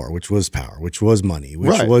looking for, which was power, which was money,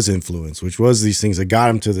 which was influence, which was these things that got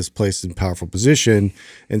them to this place in powerful position.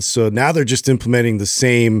 And so now they're just implementing the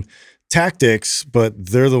same tactics, but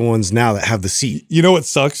they're the ones now that have the seat. You know what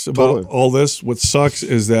sucks about all this? What sucks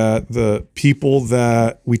is that the people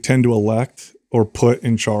that we tend to elect or put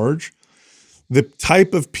in charge, the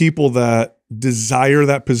type of people that desire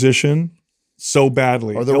that position so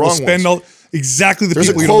badly are the wrong ones. Exactly the There's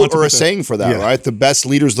people a you don't want quote to or a saying for that, right? The best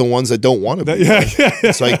leaders are the ones that don't want to be.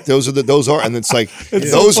 It's like those are, and it's like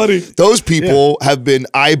those people have been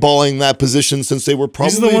eyeballing that position since they were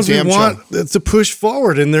probably the ones we want to push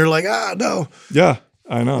forward, and they're like, no. Yeah,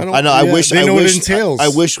 I know. I wish they know what it entails. I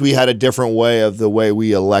wish we had a different way of the way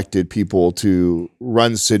we elected people to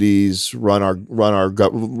run cities, be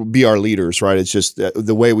our leaders, right? It's just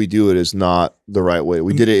the way we do it is not the right way.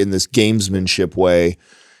 We did it in this gamesmanship way.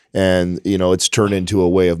 And, it's turned into a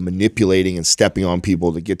way of manipulating and stepping on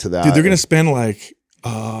people to get to that. Dude, they're going to spend like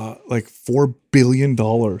 $4 billion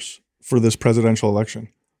for this presidential election.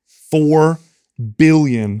 $4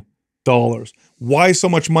 billion. Why so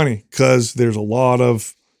much money? Because there's a lot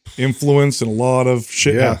of influence and a lot of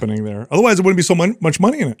shit happening there. Otherwise, there wouldn't be so much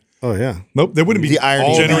money in it. Oh, yeah. Nope, there wouldn't be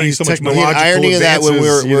generating so much money. The irony of that when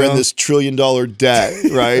we're in this $1 trillion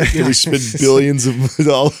debt, right? And we spend billions of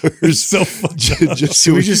dollars. It's so fucked up.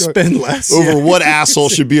 Should we just spend less? Over what asshole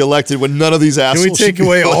should be elected when none of these assholes Can we take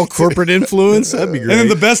away all corporate influence? That'd be great. And then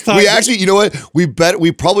the best time. We actually, you know what? We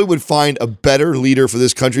probably would find a better leader for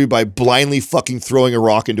this country by blindly fucking throwing a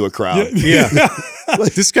rock into a crowd. Yeah.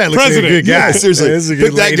 Like, this guy looks like a good guy. Yeah, seriously.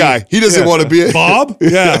 Pick that guy. He doesn't want to be it. Bob?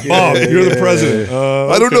 Yeah, Bob. You're the president.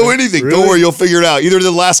 I don't know anything. Really? Don't worry, you'll figure it out. Either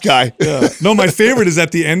the last guy. Yeah. No, my favorite is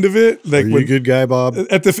at the end of it. Like, are you a good guy, Bob?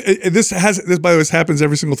 This by the way, happens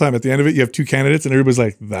every single time. At the end of it, you have two candidates, and everybody's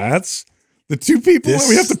like, "That's the two people that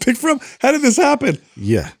we have to pick from." How did this happen?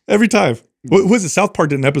 Yeah, every time. What was it? South Park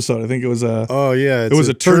did an episode. I think it was a. Oh yeah, it was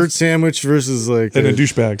a turd sandwich versus like and a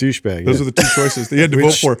douchebag. Douchebag. Those are the two choices they had to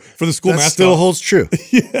vote for the school that mascot. still holds true.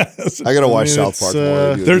 Yes. I gotta watch South Park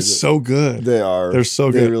more. They're so good. They are. They're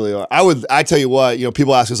so good. They really are. I tell you what,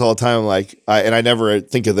 people ask us all the time, like, and I never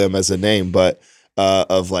think of them as a name, but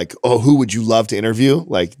of like, oh, who would you love to interview?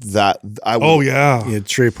 Like that. Yeah,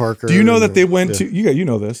 Trey Parker. Do you know that they went to? You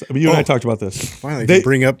know this. I mean, you and I talked about this. Finally, they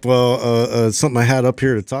bring up something I had up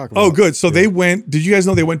here to talk about. Oh, good. So they went. Did you guys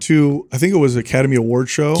know they went to? I think it was Academy Award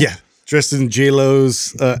show. Yeah. Dressed in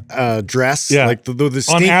J-Lo's dress, like the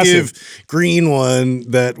distinctive green one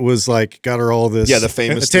that was like got her all this, the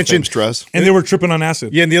famous attention, dress, and they were tripping on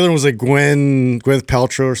acid. Yeah, and the other one was like Gwyneth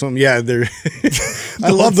Paltrow or something. Yeah, they're. I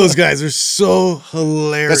love those guys. They're so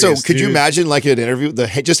hilarious. So, could you imagine like an interview,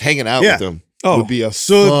 just hanging out with them? Would be a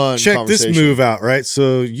fun check this move out, right?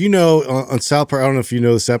 So on South Park, I don't know if you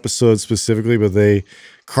know this episode specifically, but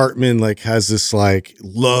Cartman like has this like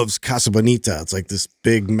loves Casa Bonita. It's like this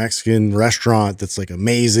big Mexican restaurant that's like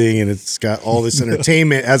amazing, and it's got all this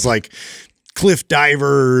entertainment as like cliff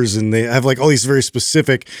divers, and they have like all these very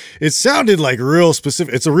specific. It sounded like real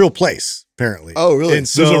specific. It's a real place apparently. Oh, really? And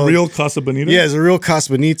so there's a real Casa Bonita. Yeah, it's a real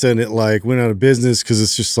Casa Bonita, and it like went out of business because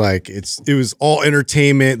it's just like it was all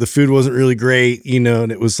entertainment. The food wasn't really great,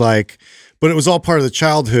 and it was like. But it was all part of the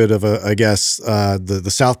childhood of, I guess, the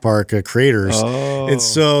South Park creators. Oh. And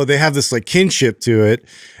so they have this like kinship to it.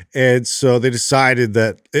 And so they decided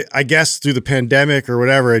that, I guess through the pandemic or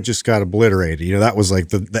whatever, it just got obliterated. That was like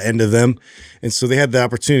the end of them. And so they had the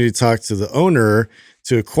opportunity to talk to the owner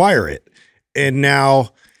to acquire it. And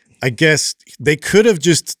now I guess they could have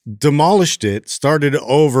just demolished it, started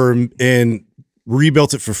over and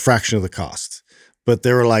rebuilt it for a fraction of the cost. But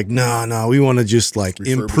they were like, no, we want to just like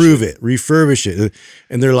improve it, refurbish it.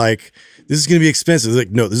 And they're like, this is going to be expensive. They're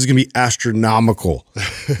like, no, this is going to be astronomical.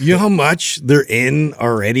 You know how much they're in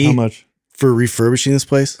already? How much? For refurbishing this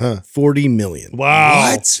place? $40 million.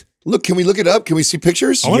 Wow. What? Look, can we look it up? Can we see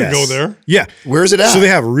pictures? I want to go there. Yeah. Where is it at? So they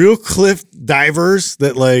have real cliff divers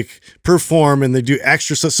that like perform and they do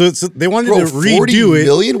extra stuff. So they wanted to redo 40 it.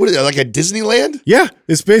 million? What is it, like a Disneyland? Yeah.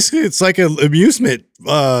 It's like an amusement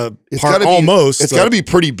park almost. It's got to be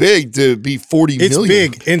pretty big to be 40 million. It's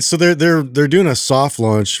big. And so they're doing a soft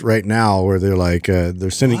launch right now where they're like,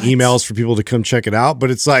 they're sending emails for people to come check it out.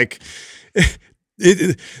 But it's like,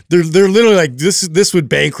 they're literally like this would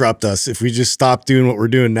bankrupt us if we just stopped doing what we're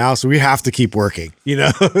doing now. So we have to keep working,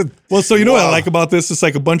 Well, so what I like about this? It's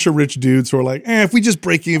like a bunch of rich dudes who are like, if we just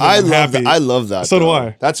break even, I I'm love happy. that. I love that. So do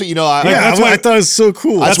I. That's what that's why I thought it was so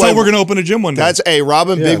cool. That's why we're gonna open a gym one day.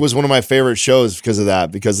 Robin Big was one of my favorite shows because of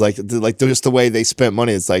that. Because like just the way they spent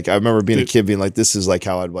money. It's like I remember being a kid being like, this is like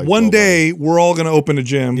how I'd like. One day we're all gonna open a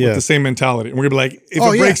gym with the same mentality, and we're gonna be like, if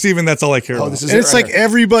it breaks even, that's all I care about. It's like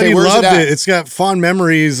everybody loved it. It's got fond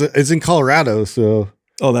memories. It's in Colorado, so.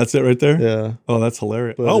 Oh, that's it right there? Yeah. Oh, that's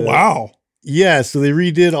hilarious. But, wow. Yeah, so they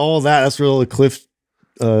redid all that. That's where all the cliff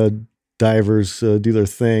divers do their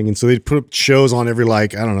thing. And so they put up shows on every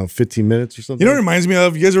 15 minutes or something. You know what it reminds me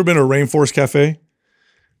of? You guys ever been to a Rainforest Cafe?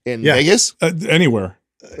 In Vegas? Anywhere.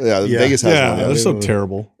 Yeah, Vegas has one. They're so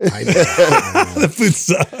terrible. I know. The food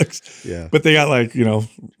sucks. Yeah. But they got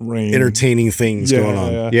rain. Entertaining things going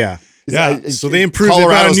on. Yeah. Yeah, so they improved.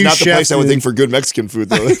 Colorado's not the place I would think for good Mexican food,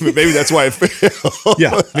 though. Maybe that's why it failed.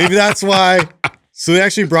 Yeah, maybe that's why. So they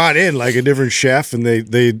actually brought in like a different chef, and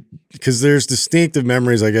they because there's distinctive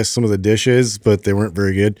memories, I guess, some of the dishes, but they weren't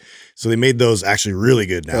very good. So they made those actually really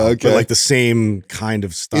good now. Okay, but like the same kind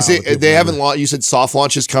of style. They haven't launched. You said soft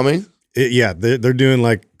launch is coming. They're doing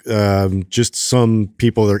like just some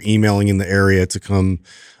people they're emailing in the area to come.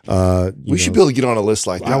 We should be able to get on a list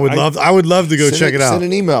like that. I would love to go check it out. Send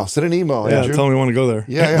an email. Yeah, Andrew. tell me we want to go there.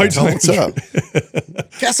 Yeah, tell me what's up.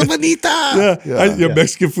 Casa Bonita.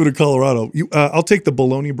 Mexican food in Colorado. I'll take the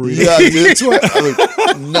bologna burrito. Yeah, dude.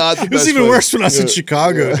 Not the it was best even way. worse when I was in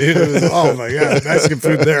Chicago, dude. It was, oh my god, Mexican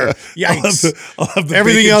food there. Yikes. I'll have the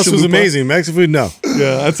Everything bacon else was chalupa. amazing. Mexican food, no.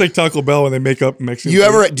 Yeah, I'd take Taco Bell when they make up Mexican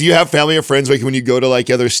food. Do you have family or friends like when you go to like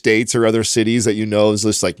other states or other cities that is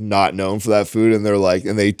just like not known for that food, and they're like,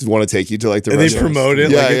 and they want to take you to like the restaurants? They promote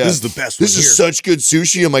it. Yeah, like, this is the best. This is such good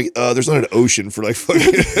sushi. I'm like, there's not an ocean for like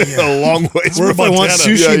fucking a long ways. Where if I want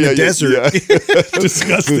sushi in the desert?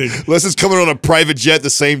 Disgusting. Unless it's coming on a private jet the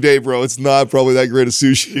same day, bro. It's not probably that great of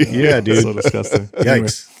sushi. Yeah, dude. So disgusting. Yikes. Anyway,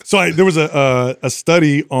 so there was a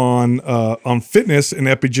study on fitness and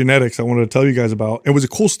epigenetics I wanted to tell you guys about. It was a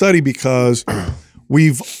cool study because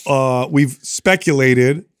we've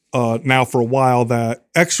speculated now for a while that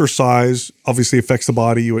exercise obviously affects the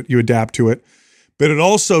body. You adapt to it, but it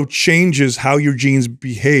also changes how your genes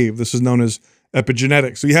behave. This is known as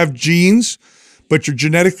epigenetics. So you have genes, but your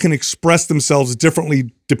genetics can express themselves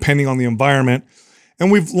differently depending on the environment.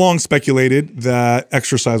 And we've long speculated that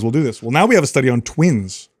exercise will do this. Well, now we have a study on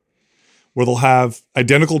twins where they'll have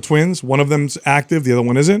identical twins. One of them's active, the other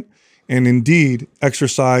one isn't. And indeed,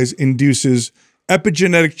 exercise induces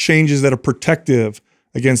epigenetic changes that are protective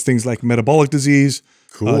against things like metabolic disease,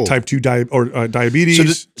 type 2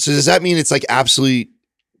 diabetes. So does that mean it's like absolutely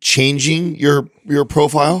changing your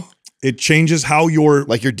profile? It changes how your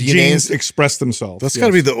DNA genes express themselves. That's got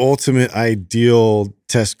to be the ultimate ideal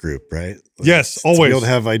test group, right? Like, yes, to always. be able to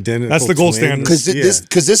have identical. That's the gold standard.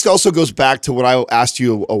 Because this also goes back to what I asked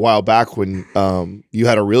you a while back when you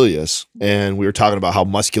had Aurelius, and we were talking about how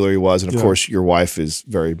muscular he was, and of course your wife is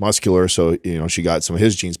very muscular, so she got some of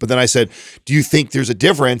his genes. But then I said, do you think there's a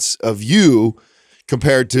difference of you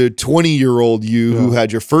compared to 20-year-old you who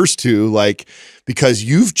had your first two, like, because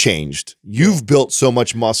you've changed, you've built so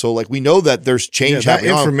much muscle. Like, we know that there's change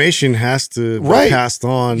happening. That information has to be passed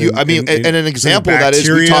on. And an example of that is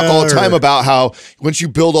we talk all the time about how once you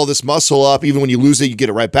build all this muscle up, even when you lose it, you get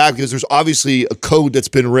it right back because there's obviously a code that's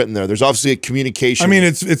been written there. There's obviously a communication. I mean,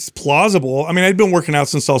 it's plausible. I mean, I'd been working out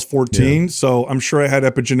since I was 14, so I'm sure I had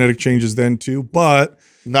epigenetic changes then too, but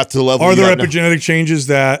not to the level. Are there epigenetic changes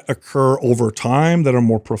that occur over time that are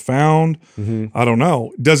more profound? I don't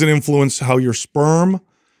know. Does it influence how your sperm,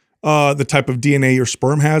 the type of DNA your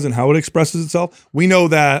sperm has and how it expresses itself? We know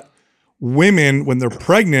that women, when they're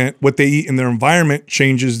pregnant, what they eat in their environment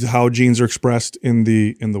changes how genes are expressed in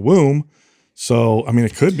the womb. So, I mean,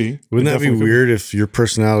 it could be. Wouldn't that be weird if your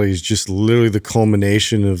personality is just literally the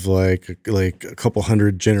culmination of like a couple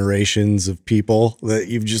hundred generations of people that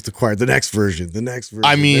you've just acquired? The next version, the next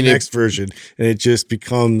version, and it just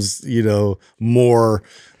becomes more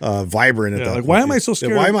vibrant at that point. Why am I so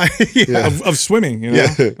scared? Why am I of swimming?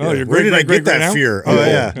 Oh, you're where did I get that fear?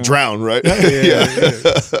 Drown, right?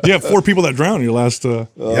 You have 4 people that drowned your last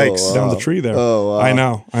yikes down the tree there. Oh, wow. I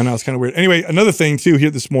know. It's kind of weird. Anyway, another thing too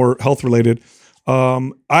here that's more health related.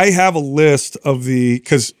 I have a list of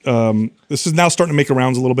because this is now starting to make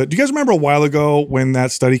rounds a little bit. Do you guys remember a while ago when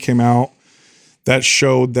that study came out that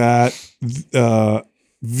showed that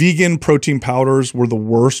vegan protein powders were the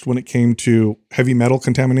worst when it came to heavy metal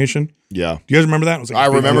contamination? Yeah. Do you guys remember that? It was I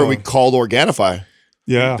remember we called Organifi.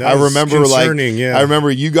 Yeah. I remember I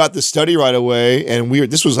remember you got the study right away, and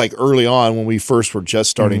this was like early on when we first were just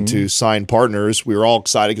starting to sign partners. We were all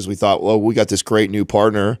excited because we thought, well, we got this great new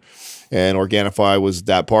partner, and Organifi was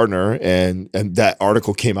that partner, and that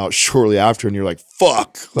article came out shortly after, and you're like,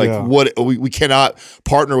 fuck, what we cannot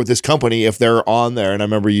partner with this company if they're on there. And I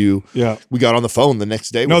remember we got on the phone the next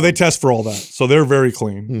day. No, they test for all that. So they're very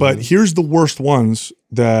clean. But here's the worst ones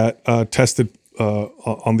that tested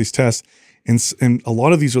on these tests. And a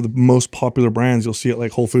lot of these are the most popular brands. You'll see it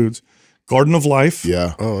like Whole Foods, Garden of Life.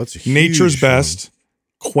 Yeah. Oh, that's a huge Nature's Best,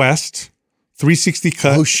 Quest, 360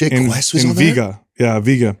 Cut. Oh shit, and, Quest was and on Vega. there? Yeah,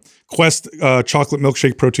 Vega. Quest chocolate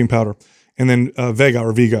milkshake protein powder. And then Vega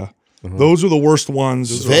or Vega. Those are the worst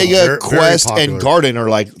ones. Vega, Quest, and Garden are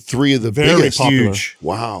like 3 of the biggest. Popular. Huge.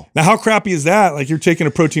 Wow. Now, how crappy is that? Like, you're taking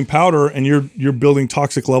a protein powder and you're building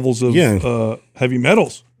toxic levels of heavy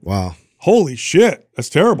metals. Wow. Holy shit, that's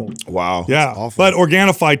terrible. Wow. Yeah, but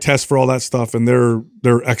Organifi tests for all that stuff, and they're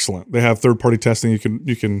excellent. They have third-party testing.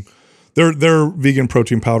 You can their vegan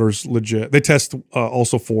protein powders legit. They test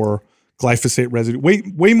also for glyphosate residue.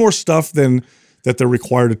 Way more stuff than that they're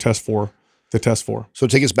required to test for. So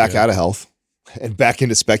take us back out of health and back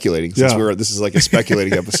into speculating, since this is like a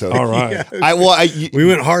speculating episode. All right. We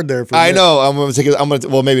went hard there. I know.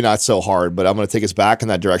 Well, maybe not so hard, but I'm going to take us back in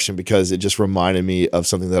that direction because it just reminded me of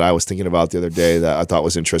something that I was thinking about the other day that I thought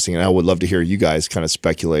was interesting, and I would love to hear you guys kind of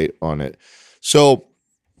speculate on it. So,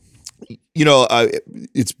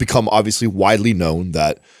 it's become obviously widely known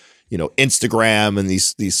that Instagram and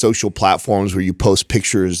these social platforms where you post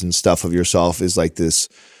pictures and stuff of yourself is like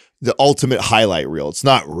the ultimate highlight reel. It's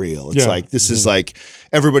not real. It's like, this is like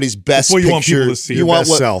everybody's best picture. You want people to see your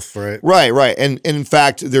best self, right? Right. And in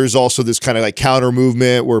fact, there's also this kind of like counter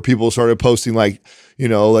movement where people started posting like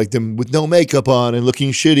them with no makeup on and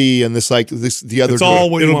looking shitty, and the other. It's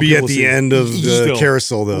all what it'll be at the see. end of the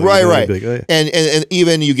carousel, though. Right. And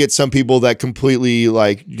even you get some people that completely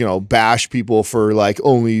bash people for like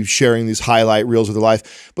only sharing these highlight reels of their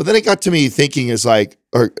life. But then it got to me thinking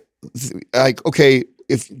okay,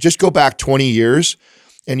 if just go back 20 years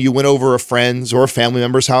and you went over a friend's or a family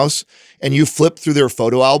member's house and you flipped through their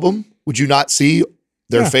photo album, would you not see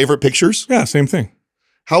their favorite pictures? Yeah, same thing.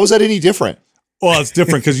 How is that any different? Well, it's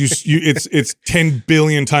different because it's 10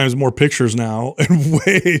 billion times more pictures now and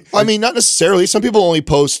way. I mean, not necessarily. Some people only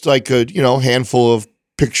post like a handful of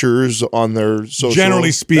pictures on their social.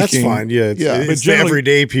 Generally speaking, That's fine. Yeah, it's the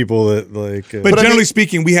everyday people that like. But generally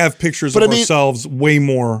speaking, we have pictures of ourselves way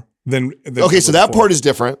more than okay, so that part is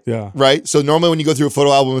different. Yeah. Right? So normally when you go through a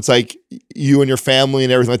photo album, it's like you and your family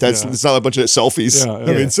and everything like that. It's not a bunch of selfies. Yeah,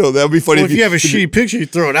 I mean, so that would be funny. Well, if you have a shitty picture, you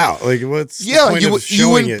throw it out. Like, what's the point of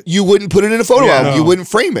showing it? You wouldn't put it in a photo album. You wouldn't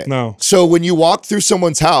frame it. No. So when you walk through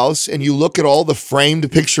someone's house and you look at all the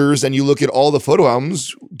framed pictures and you look at all the photo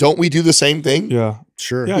albums, don't we do the same thing? Yeah.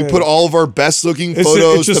 Sure. Yeah, We put all of our best looking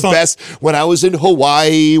photos, the best when I was in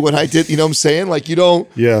Hawaii, when I did, you know what I'm saying? Like you don't.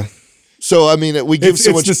 Yeah. So, I mean, we give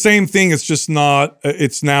so much. It's the same thing. It's just not,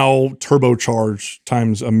 it's now turbocharged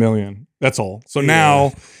times a million. That's all. So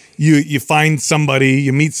now you find somebody,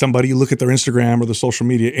 you meet somebody, you look at their Instagram or their social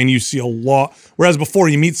media and you see a lot. Whereas before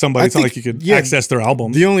you meet somebody, it's not like you could access their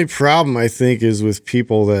albums. The only problem I think is with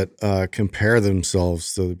people that compare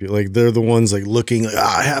themselves to the, like they're the ones like looking like,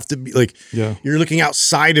 I have to be like, you're looking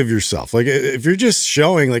outside of yourself. Like if you're just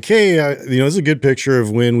showing like, hey, this is a good picture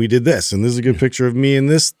of when we did this. And this is a good picture of me in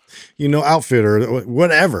this, outfit or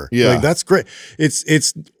whatever. Yeah. Like that's great.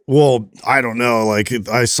 It's, well, I don't know. Like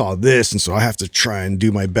I saw this, and so I have to try and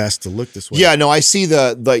do my best to look this way. Yeah, no, I see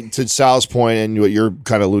to Sal's point, and what you're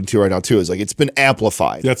kind of alluding to right now too is like it's been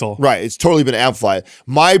amplified. That's all. Right, it's totally been amplified.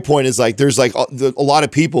 My point is like there's like a lot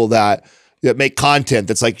of people that make content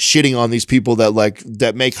that's like shitting on these people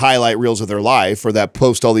that make highlight reels of their life or that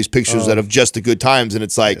post all these pictures that of just the good times, and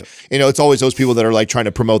it's like it's always those people that are like trying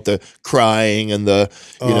to promote the crying and the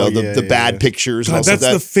the bad pictures. God, and that's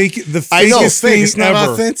that. the fakest thing it's not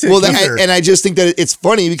ever. authentic. Well, and I just think that it's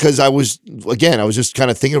funny because I was just kind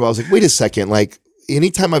of thinking about. I was like, wait a second, like.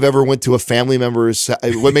 Anytime I've ever went to a family member's,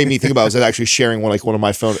 what made me think about it was that actually sharing one of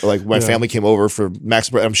my phone, like my family came over for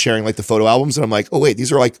Max, I'm sharing like the photo albums, and I'm like, oh wait, these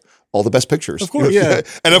are like all the best pictures. Of course,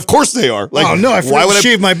 and of course they are. Like, oh no, why would I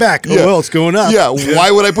shave my back? Oh well, it's going up. Yeah,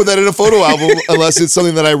 why would I put that in a photo album unless it's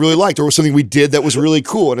something that I really liked or something we did that was really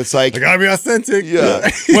cool? And it's like, I gotta be authentic. Yeah.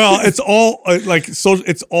 Well, it's all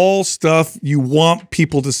it's all stuff you want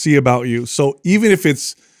people to see about you. So even if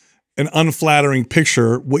it's an unflattering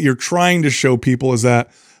picture, what you're trying to show people is that,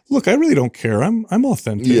 look, I really don't care. I'm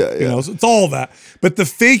authentic. Yeah. So it's all that. But the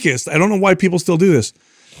fakest, I don't know why people still do this.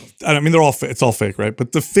 I mean, it's all fake, right?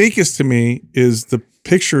 But the fakest to me is the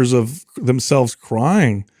pictures of themselves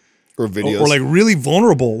crying or videos or like really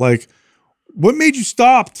vulnerable. Like, what made you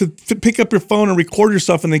stop to pick up your phone and record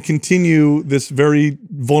yourself and then continue this very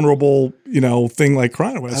vulnerable, thing like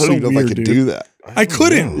crying? I don't even know if I could do that. I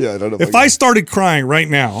couldn't. Yeah, I don't know if I started crying right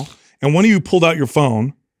now and one of you pulled out your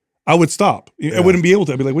phone, I would stop. I wouldn't be able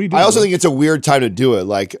to. I'd be like, what are you doing? I also think it's a weird time to do it.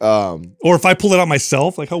 Like, or if I pull it out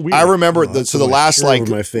myself, like how weird. I remember the last like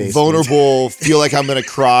vulnerable feel like I'm gonna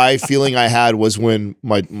cry feeling I had was when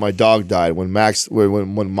my dog died, when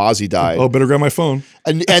Mozzie died. Oh, better grab my phone.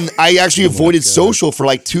 And I actually avoided social for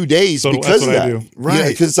like 2 days because of that. I do. Right.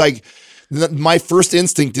 Because it's like my first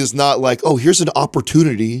instinct is not like, oh, here's an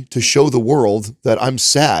opportunity to show the world that I'm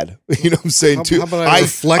sad. You know what I'm saying? How about I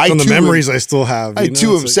reflect on the memories I still have? I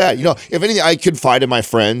too am sad. If anything, I confide in my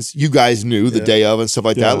friends. You guys knew the day of and stuff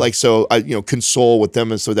like that. Like, so I, console with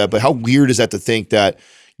them and so that. But how weird is that to think that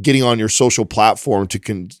getting on your social platform to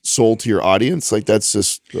console to your audience, like that's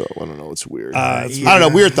just, I don't know, it's weird. I don't know,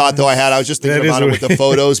 weird thought though I had. I was just thinking about it with the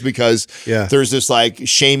photos because there's this like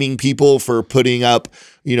shaming people for putting up,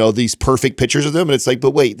 these perfect pictures of them. And it's like,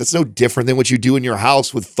 but wait, that's no different than what you do in your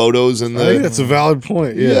house with photos and I think that's a valid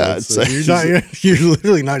point. Yeah. It's you're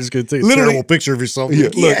literally not just going to take a terrible picture of yourself.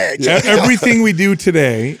 Look, everything we do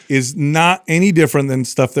today is not any different than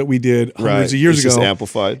stuff that we did hundreds of years ago. It's just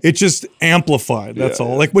amplified. It's just amplified. That's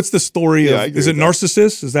all. Like, what's the story of, is it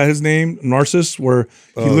Narcissus? Is that his name? Narcissus, where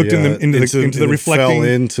he looked into the reflecting. Fell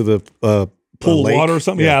into the pool of water or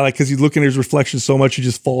something. Yeah, like because he's looking at his reflection so much he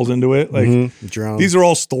just falls into it. Like these are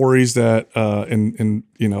all stories that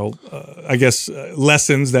I guess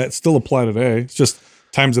lessons that still apply today. It's just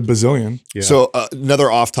times a bazillion. Yeah. So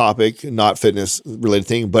another off topic, not fitness related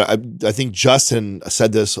thing, but I think Justin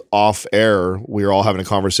said this off air. We were all having a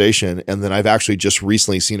conversation, and then I've actually just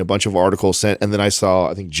recently seen a bunch of articles sent, and then I saw,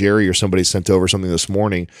 I think Jerry or somebody sent over something this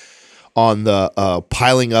morning on the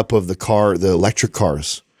piling up of the electric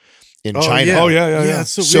cars in China. Yeah. Oh yeah.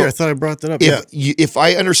 It's so weird. I thought I brought that up. If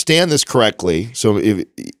I understand this correctly,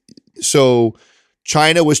 so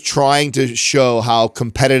China was trying to show how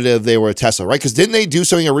competitive they were at Tesla, right? Because didn't they do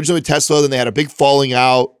something originally with Tesla? Then they had a big falling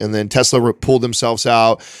out, and then Tesla pulled themselves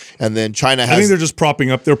out, and then China has. I think they're just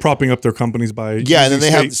propping up their companies by. Yeah, and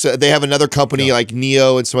then they have another company like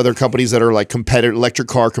NIO and some other companies that are like electric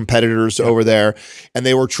car competitors over there, and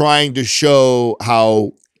they were trying to show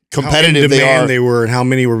how competitive they were and how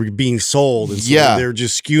many were being sold. And so they're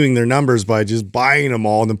just skewing their numbers by just buying them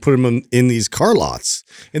all and then putting them in these car lots.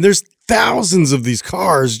 And there's thousands of these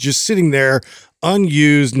cars just sitting there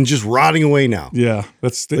unused and just rotting away now. Yeah,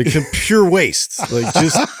 that's like pure waste. Like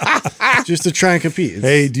just to try and compete.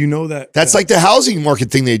 Hey, do you know that? That's like the housing market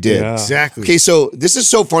thing they did. Yeah. Exactly. Okay, so this is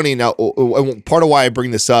so funny. Now, part of why I bring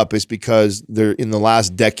this up is because there, in the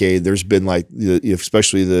last decade, there's been like,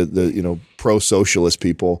 especially the pro-socialist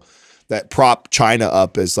people that prop China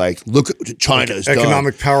up as like, look at China's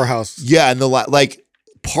economic powerhouse. Yeah, and like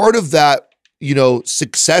part of that,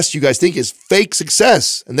 success you guys think is fake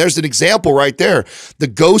success. And there's an example right there. The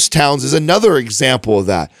ghost towns is another example of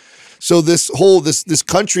that. So this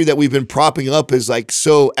country that we've been propping up is like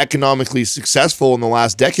so economically successful in the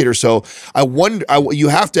last decade or so. I wonder, you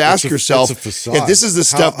have to ask yourself if this is the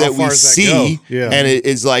stuff that we see and it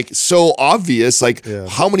is like so obvious, like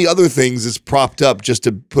how many other things is propped up just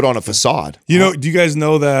to put on a facade? Do you guys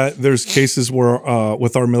know that there's cases where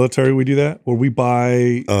with our military we do that, where we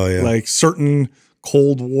buy like certain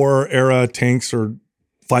Cold War era tanks or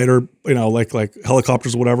fighter, like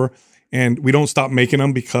helicopters or whatever, and we don't stop making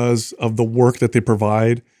them because of the work that they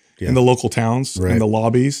provide in the local towns and the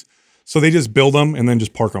lobbies. So they just build them and then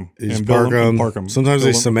just park them. And park them. Sometimes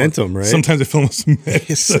they cement them, right? Sometimes they fill them with cement.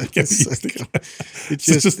 It's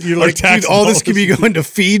just you're like, dude, all this could be going to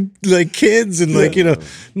feed like kids and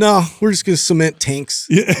no, we're just gonna cement tanks.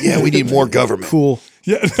 Yeah, we need more government. Cool.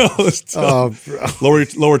 Yeah, no, lower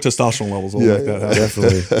testosterone levels. Like that.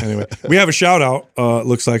 Definitely. Anyway, we have a shout out.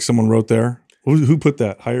 Looks like someone wrote there. Who put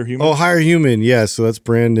that? Higher Human? Oh, Higher Human. Yeah. So that's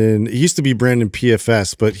Brandon. He used to be Brandon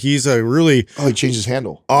PFS, but he's a really he changed his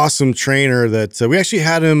handle. Awesome trainer that we actually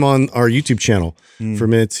had him on our YouTube channel for a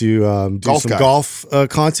minute to do some golf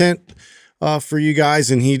content for you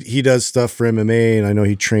guys. And he does stuff for MMA. And I know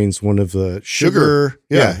he trains one of the Sugar.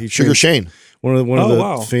 Yeah. Sugar Shane. One of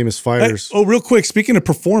the famous fighters. Hey, real quick, speaking of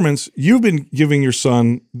performance, you've been giving your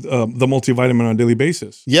son the multivitamin on a daily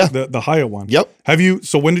basis. Yeah. The Haya one. Yep.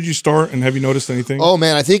 So when did you start and have you noticed anything? Oh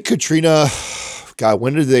man, I think Katrina, God,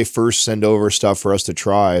 when did they first send over stuff for us to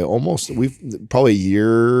try? Probably a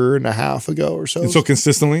year and a half ago or so. And so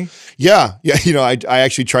consistently? Yeah. I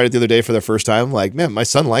actually tried it the other day for the first time. Like, man, my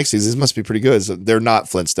son likes these. This must be pretty good. So they're not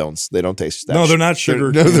Flintstones. They don't taste that. No, they're not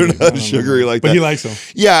sugar. They're not sugary like that. But he likes them.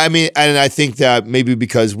 Yeah, I mean, and I think that maybe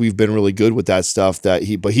because we've been really good with that stuff but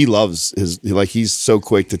he loves he's so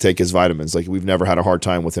quick to take his vitamins. Like we've never had a hard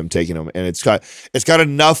time with him taking them. And it's got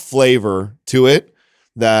enough flavor to it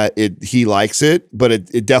that he likes it, but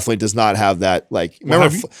it definitely does not have that remember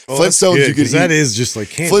Flintstones. You could that is just like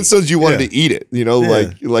candy. Flintstones. You wanted to eat it,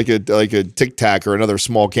 like a Tic Tac or another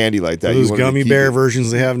small candy like that. Those gummy bear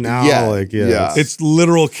versions they have now. It's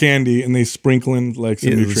literal candy, and they sprinkle in like some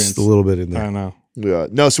nutrients, just a little bit in there. I don't know. Yeah,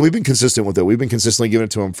 no. So we've been consistent with it. We've been consistently giving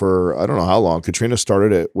it to him for I don't know how long. Katrina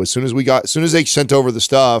started it as soon as they sent over the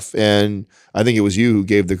stuff, and I think it was you who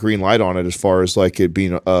gave the green light on it as far as like it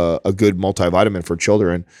being a good multivitamin for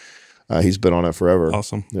children. He's been on it forever.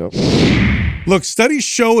 Awesome. Yep. Look, studies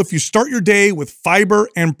show if you start your day with fiber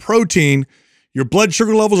and protein, your blood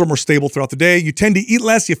sugar levels are more stable throughout the day. You tend to eat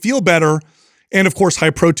less, you feel better, and of course, high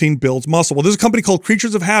protein builds muscle. Well, there's a company called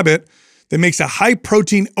Creatures of Habit that makes a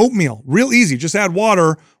high-protein oatmeal. Real easy. Just add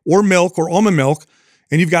water or milk or almond milk,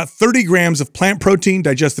 and you've got 30 grams of plant protein,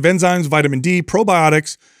 digestive enzymes, vitamin D,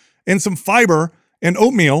 probiotics, and some fiber and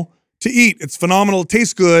oatmeal to eat. It's phenomenal. It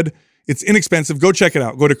tastes good. It's inexpensive. Go check it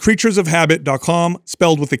out. Go to creaturesofhabit.com,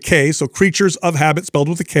 spelled with a K. So creaturesofhabit, spelled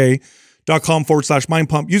with a K.com/mind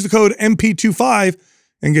pump. Use the code MP25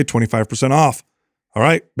 and get 25% off. All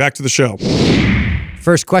right, back to the show.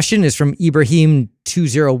 First question is from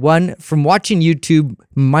Ibrahim201. From watching YouTube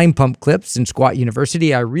mind pump clips in Squat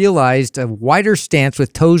University, I realized a wider stance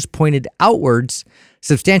with toes pointed outwards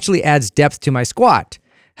substantially adds depth to my squat.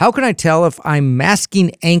 How can I tell if I'm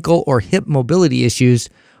masking ankle or hip mobility issues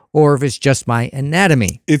or if it's just my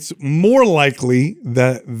anatomy? It's more likely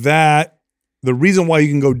that the reason why you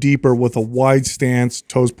can go deeper with a wide stance,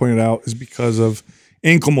 toes pointed out, is because of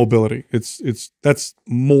ankle mobility. That's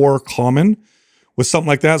more common with something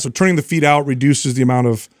like that. So turning the feet out reduces the amount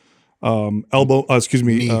of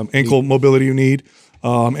ankle mobility you need,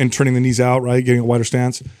 and turning the knees out, right? Getting a wider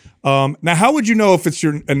stance. Now, how would you know if it's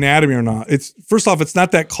your anatomy or not? First off, it's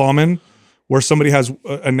not that common where somebody has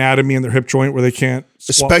anatomy in their hip joint where they can't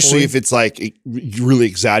squat especially fully. if it's like really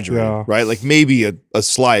exaggerated, right? Like maybe a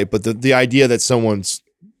slight, but the idea that someone's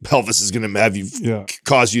pelvis is going to have you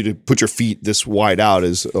cause you to put your feet this wide out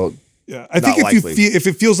is I think if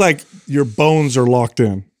it feels like your bones are locked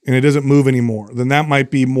in and it doesn't move anymore, then that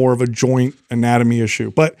might be more of a joint anatomy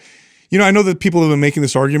issue. But I know that people have been making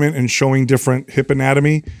this argument and showing different hip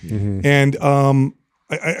anatomy, and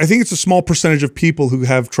I think it's a small percentage of people who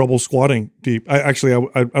have trouble squatting deep. I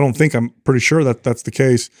don't think, I'm pretty sure that that's the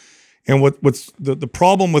case. And what's the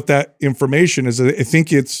problem with that information is that I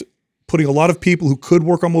think it's putting a lot of people who could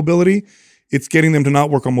work on mobility, it's getting them to not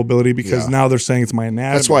work on mobility because now they're saying it's my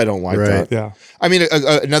anatomy. That's why I don't like that. Yeah. I mean,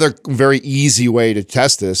 another very easy way to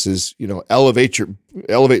test this is, get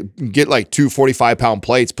like 2 45-pound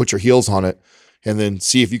plates, put your heels on it, and then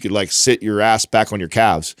see if you could like sit your ass back on your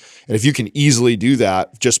calves. And if you can easily do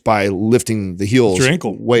that just by lifting the heels your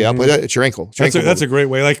ankle way up like that, it's your ankle. That's a great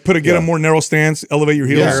way. Like get a more narrow stance, elevate your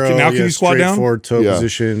heels. Now can you squat down? Forward toe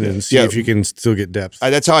position and see if you can still get depth.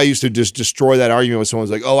 That's how I used to just destroy that argument when someone's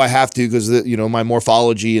like, oh, I have to because my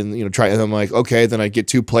morphology and try. And I'm like, okay, then I'd get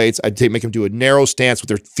 2 plates. I'd make them do a narrow stance with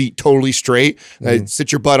their feet totally straight. I'd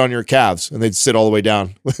sit your butt on your calves and they'd sit all the way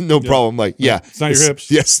down. No problem. Like, it's not your hips.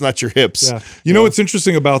 Yes, it's not your hips. Yeah. What's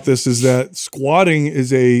interesting about this is that squatting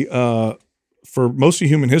is for most of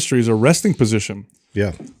human history, is a resting position.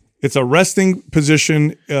 Yeah. It's a resting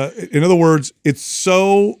position. In other words,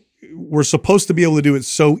 we're supposed to be able to do it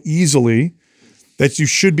so easily that you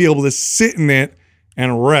should be able to sit in it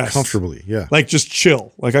and rest. Comfortably, yeah. Like just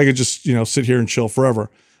chill. Like I could just, sit here and chill forever.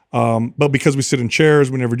 But because we sit in chairs,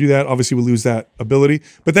 we never do that. Obviously, we lose that ability.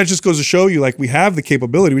 But that just goes to show you, like, we have the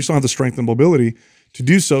capability. We just don't have the strength and mobility to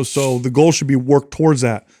do so. So the goal should be work towards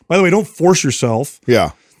that. By the way, don't force yourself.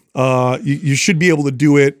 Yeah. You should be able to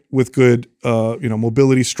do it with good,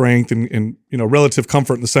 mobility, strength, and relative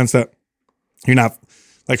comfort in the sense that you're not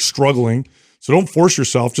like struggling. So don't force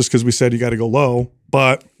yourself just because we said you got to go low,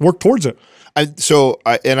 but work towards it.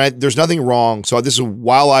 There's nothing wrong. So this is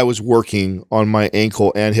while I was working on my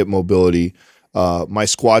ankle and hip mobility, my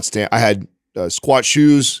squat stand, I had squat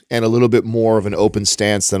shoes and a little bit more of an open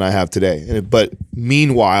stance than I have today. But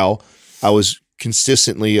meanwhile, I was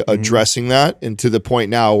consistently addressing that, and to the point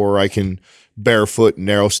now where I can barefoot,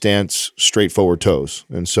 narrow stance, straightforward toes.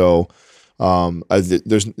 And so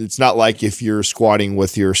it's not like if you're squatting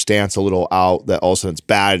with your stance a little out that all of a sudden it's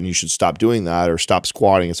bad and you should stop doing that or stop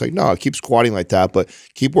squatting. It's like, no, keep squatting like that, but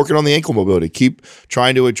keep working on the ankle mobility. Keep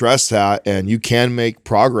trying to address that, and you can make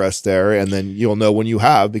progress there, and then you'll know when you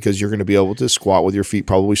have, because you're going to be able to squat with your feet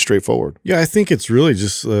probably straight forward. Yeah, I think it's really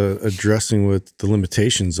just addressing what the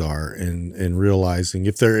limitations are and realizing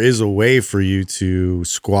if there is a way for you to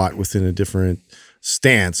squat within a different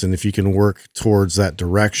stance, and if you can work towards that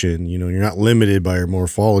direction, you're not limited by your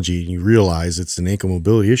morphology, and you realize it's an ankle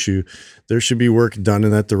mobility issue, there should be work done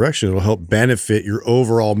in that direction. It'll help benefit your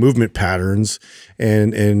overall movement patterns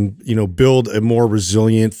and build a more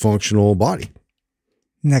resilient, functional body.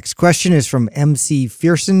 Next question is from MC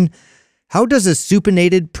Fearson. How does a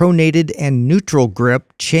supinated, pronated, and neutral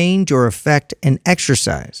grip change or affect an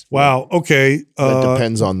exercise? Wow. Okay. That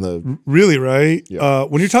depends on the really, right? Yeah.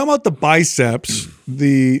 When you're talking about the biceps,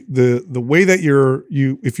 the way that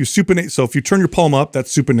if you supinate, so if you turn your palm up,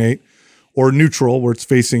 that's supinate, or neutral, where it's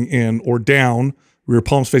facing in, or down, where your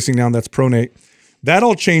palm's facing down, that's pronate. That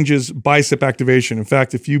all changes bicep activation. In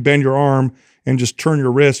fact, if you bend your arm and just turn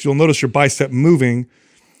your wrist, you'll notice your bicep moving,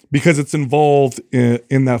 because it's involved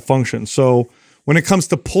in that function. So when it comes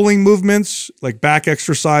to pulling movements, like back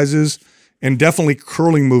exercises, and definitely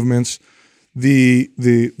curling movements, the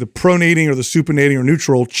pronating or the supinating or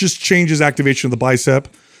neutral just changes activation of the bicep.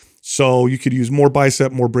 So you could use more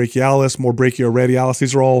bicep, more brachialis, more brachioradialis.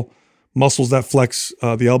 These are all muscles that flex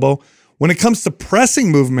the elbow. When it comes to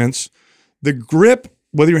pressing movements, the grip,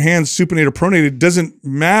 whether your hand's supinated or pronated, doesn't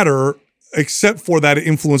matter, except for that it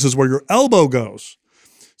influences where your elbow goes.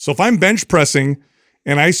 So if I'm bench pressing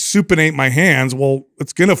and I supinate my hands, well,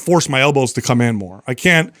 it's going to force my elbows to come in more.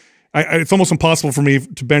 It's almost impossible for me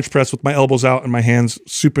to bench press with my elbows out and my hands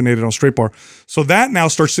supinated on straight bar. So that now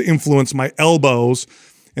starts to influence my elbows,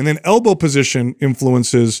 and then elbow position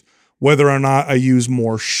influences whether or not I use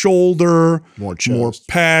more shoulder, more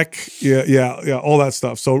pec, yeah, all that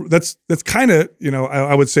stuff. So that's kind of,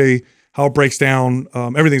 I would say how it breaks down.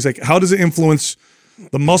 Everything's like, how does it influence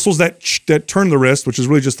the muscles that turn the wrist, which is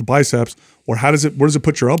really just the biceps, or where does it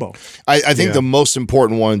put your elbow? I think the most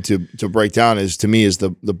important one to break down is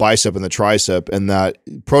the bicep and the tricep, and that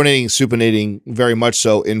pronating, supinating very much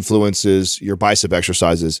so influences your bicep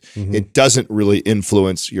exercises. Mm-hmm. It doesn't really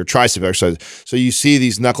influence your tricep exercises. So you see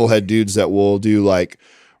these knucklehead dudes that will do like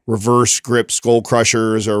reverse grip skull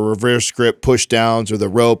crushers or reverse grip push downs or the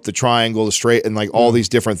rope, the triangle, the straight, and like all these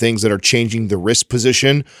different things that are changing the wrist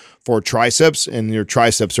position for triceps, and your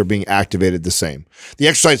triceps are being activated the same. The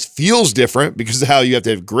exercise feels different because of how you have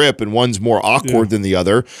to have grip, and one's more awkward than the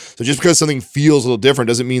other. So just because something feels a little different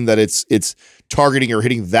doesn't mean that it's targeting or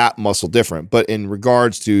hitting that muscle different. But in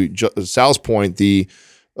regards to Sal's point, the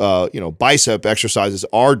bicep exercises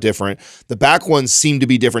are different. The back ones seem to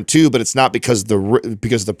be different too, but it's not because of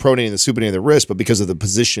the pronating and the supinating of the wrist, but because of the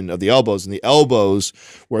position of the elbows, and the elbows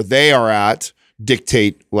where they are at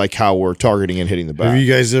dictate like how we're targeting and hitting the back. Have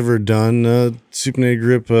you guys ever done supinated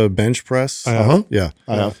grip bench press? Yeah,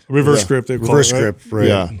 I have. Reverse grip. They call reverse it, right? grip, right?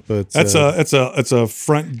 Yeah, but That's it's a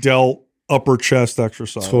front delt upper chest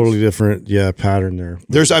exercise. totally different, pattern there.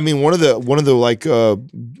 There's, one of the like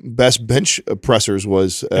best bench pressers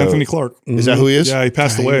was Anthony Clark. Is that who he is? Yeah, he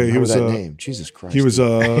passed away. He was that name. Jesus Christ. He was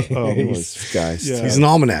guys. Yeah. He's an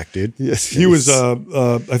almanac, dude. Yes, he was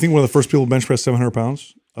I think one of the first people to bench press 700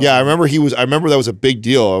 pounds. Yeah, I remember that was a big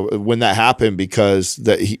deal when that happened, because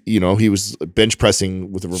that he was bench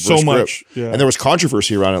pressing with a reverse So much, grip. And there was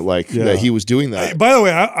controversy around it, that he was doing that. By the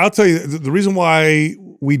way, I'll tell you the reason why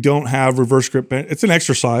we don't have reverse grip bench. It's an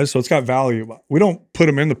exercise, so it's got value. We don't put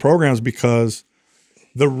them in the programs because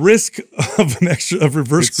the risk of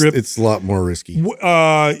reverse grip. It's a lot more risky.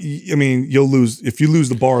 You'll lose if you lose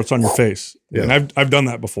the bar. It's on your face. Yeah. And I've done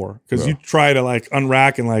that before, because you try to like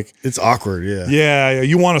unrack and like it's awkward. Yeah.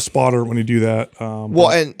 You want a spotter when you do that.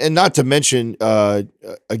 And not to mention,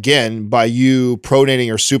 again, by you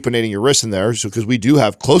pronating or supinating your wrist in there, so because we do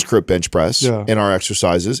have close grip bench press in our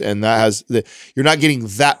exercises, and that has you're not getting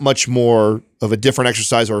that much more of a different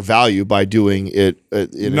exercise or value by doing it.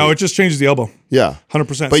 It just changes the elbow. Yeah,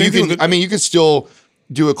 100%. But you can, you can still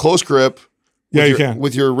do a close grip. You can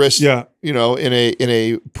with your wrist. Yeah. In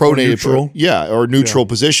a pronated or neutral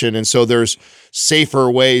position, and so there's safer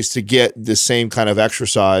ways to get the same kind of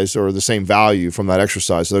exercise or the same value from that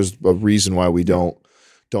exercise. So there's a reason why we don't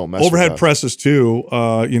mess overhead with that. presses too.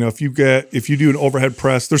 If you do an overhead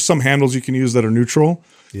press, there's some handles you can use that are neutral.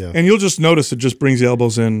 Yeah. And you'll just notice it just brings the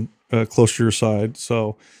elbows in close to your side.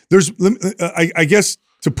 So there's, I guess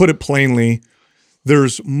to put it plainly,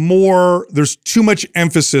 there's too much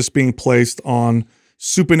emphasis being placed on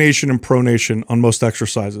supination and pronation on most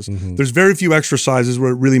exercises. Mm-hmm. There's very few exercises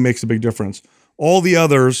where it really makes a big difference. All the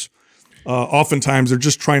others, oftentimes they're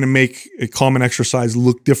just trying to make a common exercise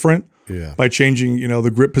look different by changing,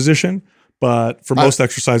 the grip position. But for most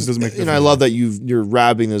exercises, it doesn't make a difference. I love that you're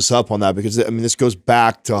wrapping this up on that, because this goes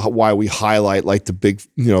back to why we highlight like the big,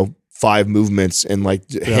 5 movements and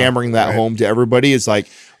hammering that home to everybody. It's like,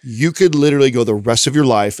 you could literally go the rest of your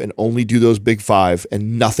life and only do those big 5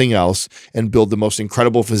 and nothing else and build the most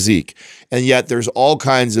incredible physique. And yet there's all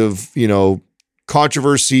kinds of,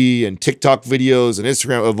 controversy and TikTok videos and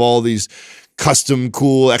Instagram of all these custom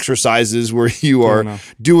cool exercises where you are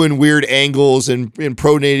doing weird angles and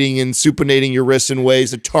pronating and supinating your wrists in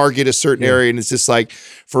ways to target a certain area. And it's just like,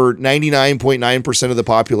 for 99.9% of the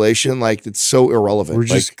population, like, it's so irrelevant. We're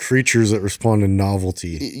just creatures that respond to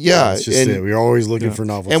novelty. Yeah. That's just it. We're always looking for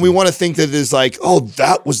novelty. And we want to think that it's like, oh,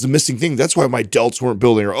 that was the missing thing. That's why my delts weren't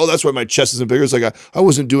building, or, oh, that's why my chest isn't bigger. It's like, I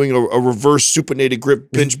wasn't doing a reverse supinated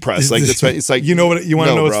grip bench press. Like, that's it's like, you know what, you want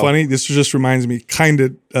to know what's funny? This just reminds me,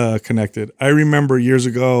 kind of connected. I remember years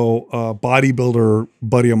ago, a bodybuilder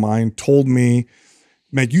buddy of mine told me,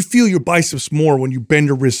 man, you feel your biceps more when you bend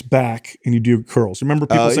your wrists back and you do curls. Remember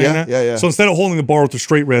people saying that? Yeah. So instead of holding the bar with the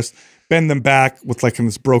straight wrist, bend them back with like in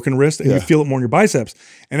this broken wrist, and you feel it more in your biceps.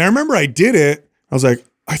 And I remember I did it. I was like,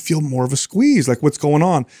 I feel more of a squeeze. Like, what's going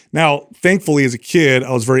on? Now, thankfully, as a kid,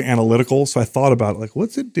 I was very analytical. So I thought about it, like,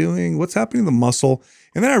 what's it doing? What's happening to the muscle?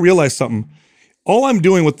 And then I realized something. All I'm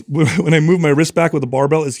doing when I move my wrist back with the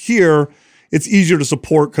barbell is here. It's easier to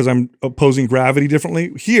support because I'm opposing gravity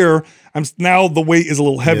differently. Here, now the weight is a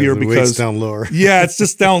little heavier because weight's down lower. Yeah, it's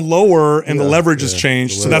just down lower, and the leverage has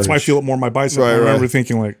changed. So that's why I feel it more in my bicep. I remember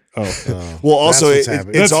thinking like, well, also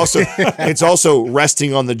it's also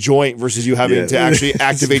resting on the joint versus you having to actually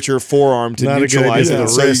activate your forearm to neutralize it,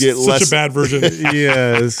 so you get such a bad version.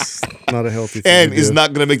 It's not a healthy thing. And is not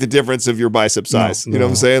going to make the difference of your bicep size. You know what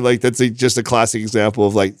I'm saying? Like, that's just a classic example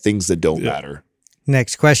of like things that don't matter.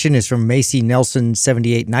 Next question is from Macy Nelson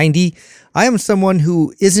 7890. I am someone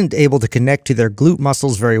who isn't able to connect to their glute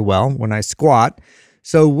muscles very well when I squat.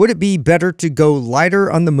 So would it be better to go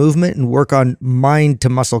lighter on the movement and work on mind to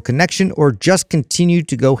muscle connection, or just continue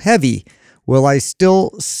to go heavy? Will I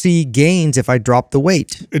still see gains if I drop the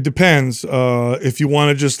weight? It depends. If you want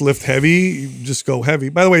to just lift heavy, just go heavy.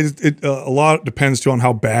 By the way, a lot depends too on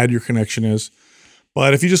how bad your connection is.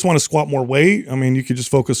 But if you just want to squat more weight, I mean, you could just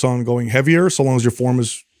focus on going heavier so long as your form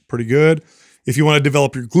is pretty good. If you want to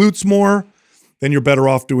develop your glutes more, then you're better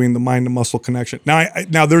off doing the mind to muscle connection.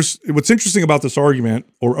 Now there's what's interesting about this argument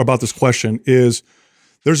or about this question is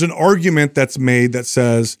there's an argument that's made that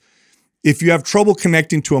says if you have trouble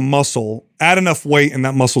connecting to a muscle, add enough weight and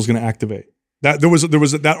that muscle is going to activate. That there was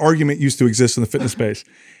that argument used to exist in the fitness space,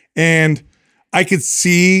 and I could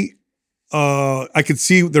see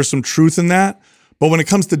there's some truth in that. But when it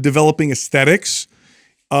comes to developing aesthetics,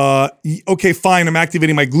 okay, fine, I'm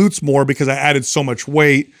activating my glutes more because I added so much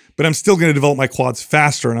weight, but I'm still going to develop my quads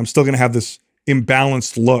faster, and I'm still going to have this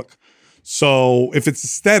imbalanced look. So if it's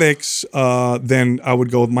aesthetics, then I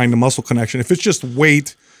would go with mind to muscle connection. If it's just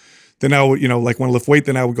weight, then I would, like when I lift weight,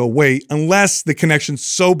 then I would go weight, unless the connection's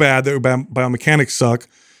so bad that your biomechanics suck,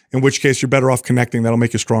 in which case you're better off connecting. That'll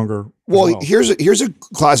make you stronger. Well, here's a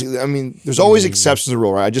classic. I mean, there's always exceptions to the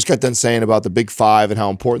rule, right? I just got done saying about the big five and how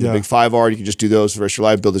important the big five are. You can just do those for the rest of your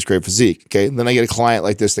life, build this great physique. Okay. And then I get a client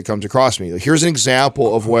like this that comes across me. Here's an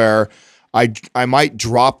example of where I might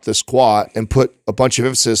drop the squat and put a bunch of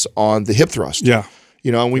emphasis on the hip thrust. Yeah.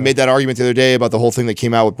 And we made that argument the other day about the whole thing that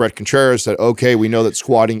came out with Brett Contreras that, okay, we know that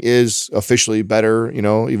squatting is officially better,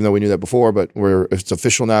 even though we knew that before, but it's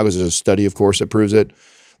official now because there's a study, of course, that proves it,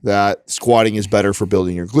 that squatting is better for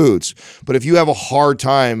building your glutes. But if you have a hard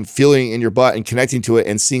time feeling in your butt and connecting to it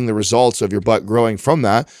and seeing the results of your butt growing from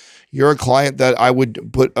that, you're a client that I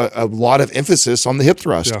would put a lot of emphasis on the hip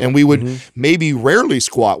thrust. And we would maybe rarely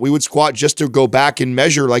squat. We would squat just to go back and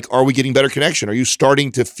measure, like, are we getting better connection? Are you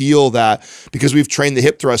starting to feel that? Because we've trained the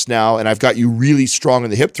hip thrust now, and I've got you really strong in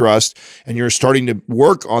the hip thrust, and you're starting to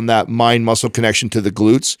work on that mind-muscle connection to the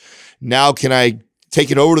glutes. Now can I take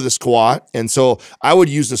it over to the squat? And so I would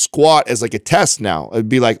use the squat as like a test now. It'd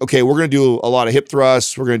be like, okay, we're going to do a lot of hip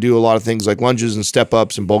thrusts. We're going to do a lot of things like lunges and step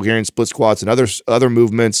ups and Bulgarian split squats and other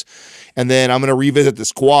movements. And then I'm going to revisit the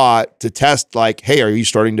squat to test, like, hey, are you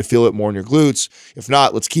starting to feel it more in your glutes? If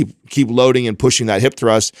not, let's keep loading and pushing that hip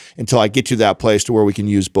thrust until I get to that place to where we can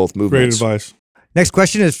use both movements. Great advice. Next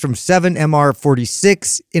question is from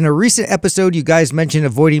 7MR46. In a recent episode, you guys mentioned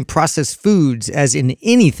avoiding processed foods as in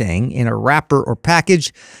anything in a wrapper or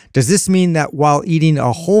package. Does this mean that while eating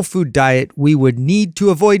a whole food diet, we would need to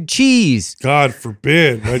avoid cheese? God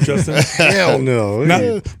forbid, right, Justin? Hell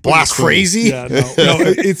no. Blasphemy. Crazy? Yeah, no,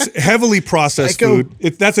 it's heavily processed food.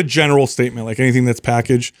 That's a general statement, like anything that's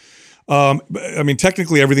packaged. I mean,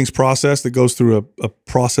 technically everything's processed. It goes through a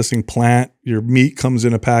processing plant. Your meat comes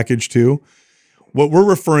in a package too. What we're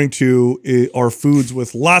referring to are foods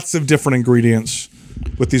with lots of different ingredients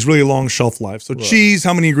with these really long shelf lives. So cheese,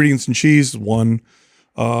 how many ingredients in cheese? One.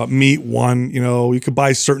 Meat, one. You could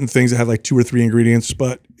buy certain things that have like 2 or 3 ingredients,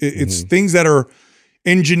 but it's things that are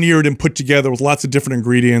engineered and put together with lots of different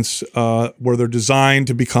ingredients where they're designed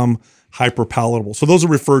to become hyper palatable. So those are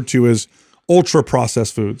referred to as ultra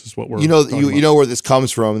processed foods is what we're talking about. You know where this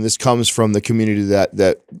comes from, and this comes from the community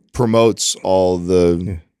that promotes all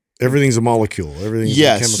the everything's a molecule. Everything's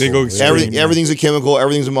a chemical. They go everything's a chemical.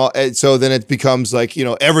 Everything's a so then it becomes like,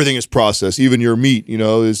 everything is processed. Even your meat,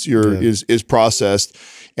 is processed.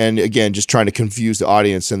 And again, just trying to confuse the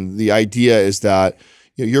audience. And the idea is that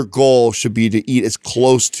your goal should be to eat as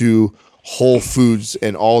close to whole foods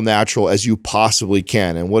and all natural as you possibly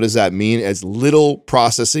can. And what does that mean? As little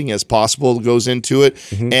processing as possible goes into it,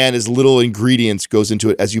 and as little ingredients goes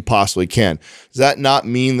into it as you possibly can. Does that not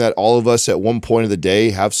mean that all of us at one point of the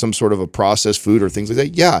day have some sort of a processed food or things like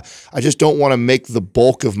that? Yeah, I just don't want to make the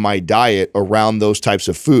bulk of my diet around those types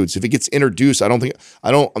of foods. If it gets introduced, I'm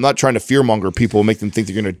not trying to fearmonger people and make them think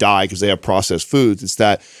they're going to die because they have processed foods. It's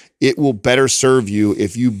that it will better serve you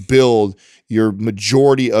if you build your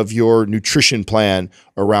majority of your nutrition plan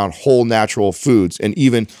around whole natural foods, and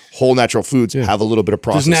even whole natural foods have a little bit of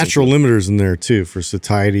processing. There's natural limiters in there too for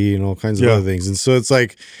satiety and all kinds of other things. And so it's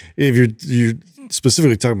like, if you're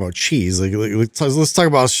specifically talking about cheese, like let's talk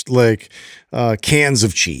about like cans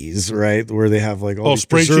of cheese, right? Where they have like all these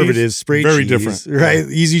preservatives, spray very cheese, different, right?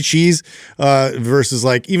 Easy cheese versus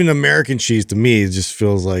like even American cheese to me, it just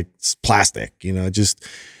feels like it's plastic, and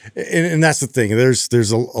that's the thing.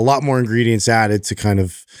 There's a lot more ingredients added to kind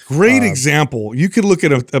of great example. You could look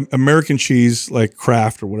at a American cheese like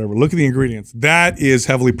Kraft or whatever. Look at the ingredients. That is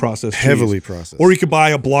heavily processed. Or you could buy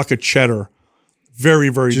a block of cheddar. Very,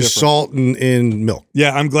 very just different. Salt and milk.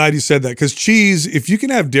 Yeah, I'm glad you said that, because cheese, if you can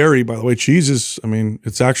have dairy, by the way, cheese is,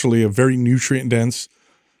 it's actually a very nutrient dense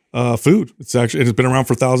food. It's been around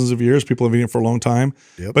for thousands of years. People have eaten it for a long time,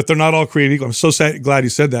 but they're not all created equal. I'm so glad you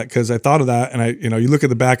said that, because I thought of that, and you look at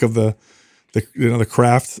the back of the the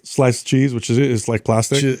Kraft sliced cheese, which is like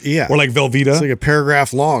plastic. Yeah. Or like Velveeta. It's like a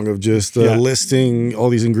paragraph long of just listing all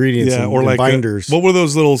these ingredients or like binders. What were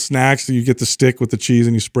those little snacks that you get the stick with the cheese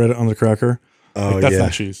and you spread it on the cracker? Oh, that's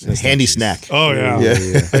not cheese. That's handy snack. Oh, yeah.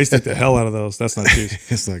 I used to eat the hell out of those. That's not cheese.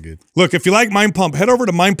 It's not good. Look, if you like Mind Pump, head over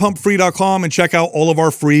to mindpumpfree.com and check out all of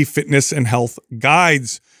our free fitness and health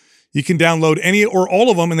guides. You can download any or all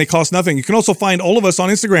of them, and they cost nothing. You can also find all of us on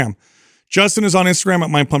Instagram. Justin is on Instagram at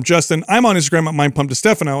mindpumpjustin. I'm on Instagram at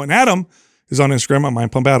mindpumpdestefano, and Adam is on Instagram at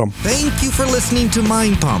mindpumpadam. Thank you for listening to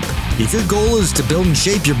Mind Pump. If your goal is to build and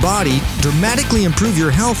shape your body, dramatically improve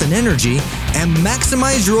your health and energy, and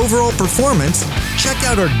maximize your overall performance, check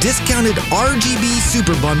out our discounted RGB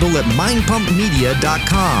Super Bundle at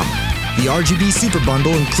mindpumpmedia.com. The RGB Super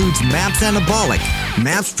Bundle includes MAPS Anabolic,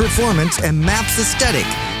 MAPS Performance, and MAPS Aesthetic.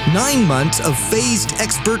 9 months of phased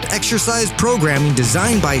expert exercise programming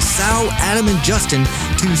designed by Sal, Adam, and Justin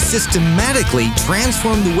to systematically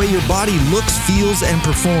transform the way your body looks, feels, and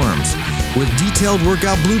performs. With detailed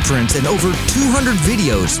workout blueprints and over 200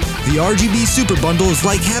 videos, the RGB Super Bundle is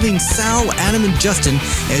like having Sal, Adam, and Justin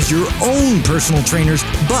as your own personal trainers,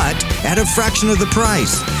 but at a fraction of the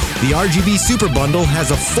price. The RGB Super Bundle has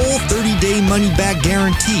a full 30-day money-back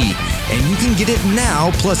guarantee, and you can get it now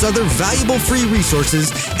plus other valuable free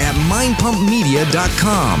resources at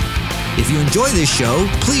mindpumpmedia.com. If you enjoy this show,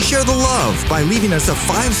 please share the love by leaving us a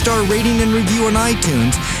 5-star rating and review on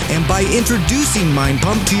iTunes and by introducing Mind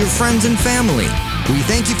Pump to your friends and family. We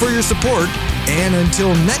thank you for your support, and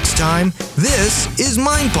until next time, this is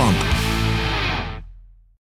Mind Pump.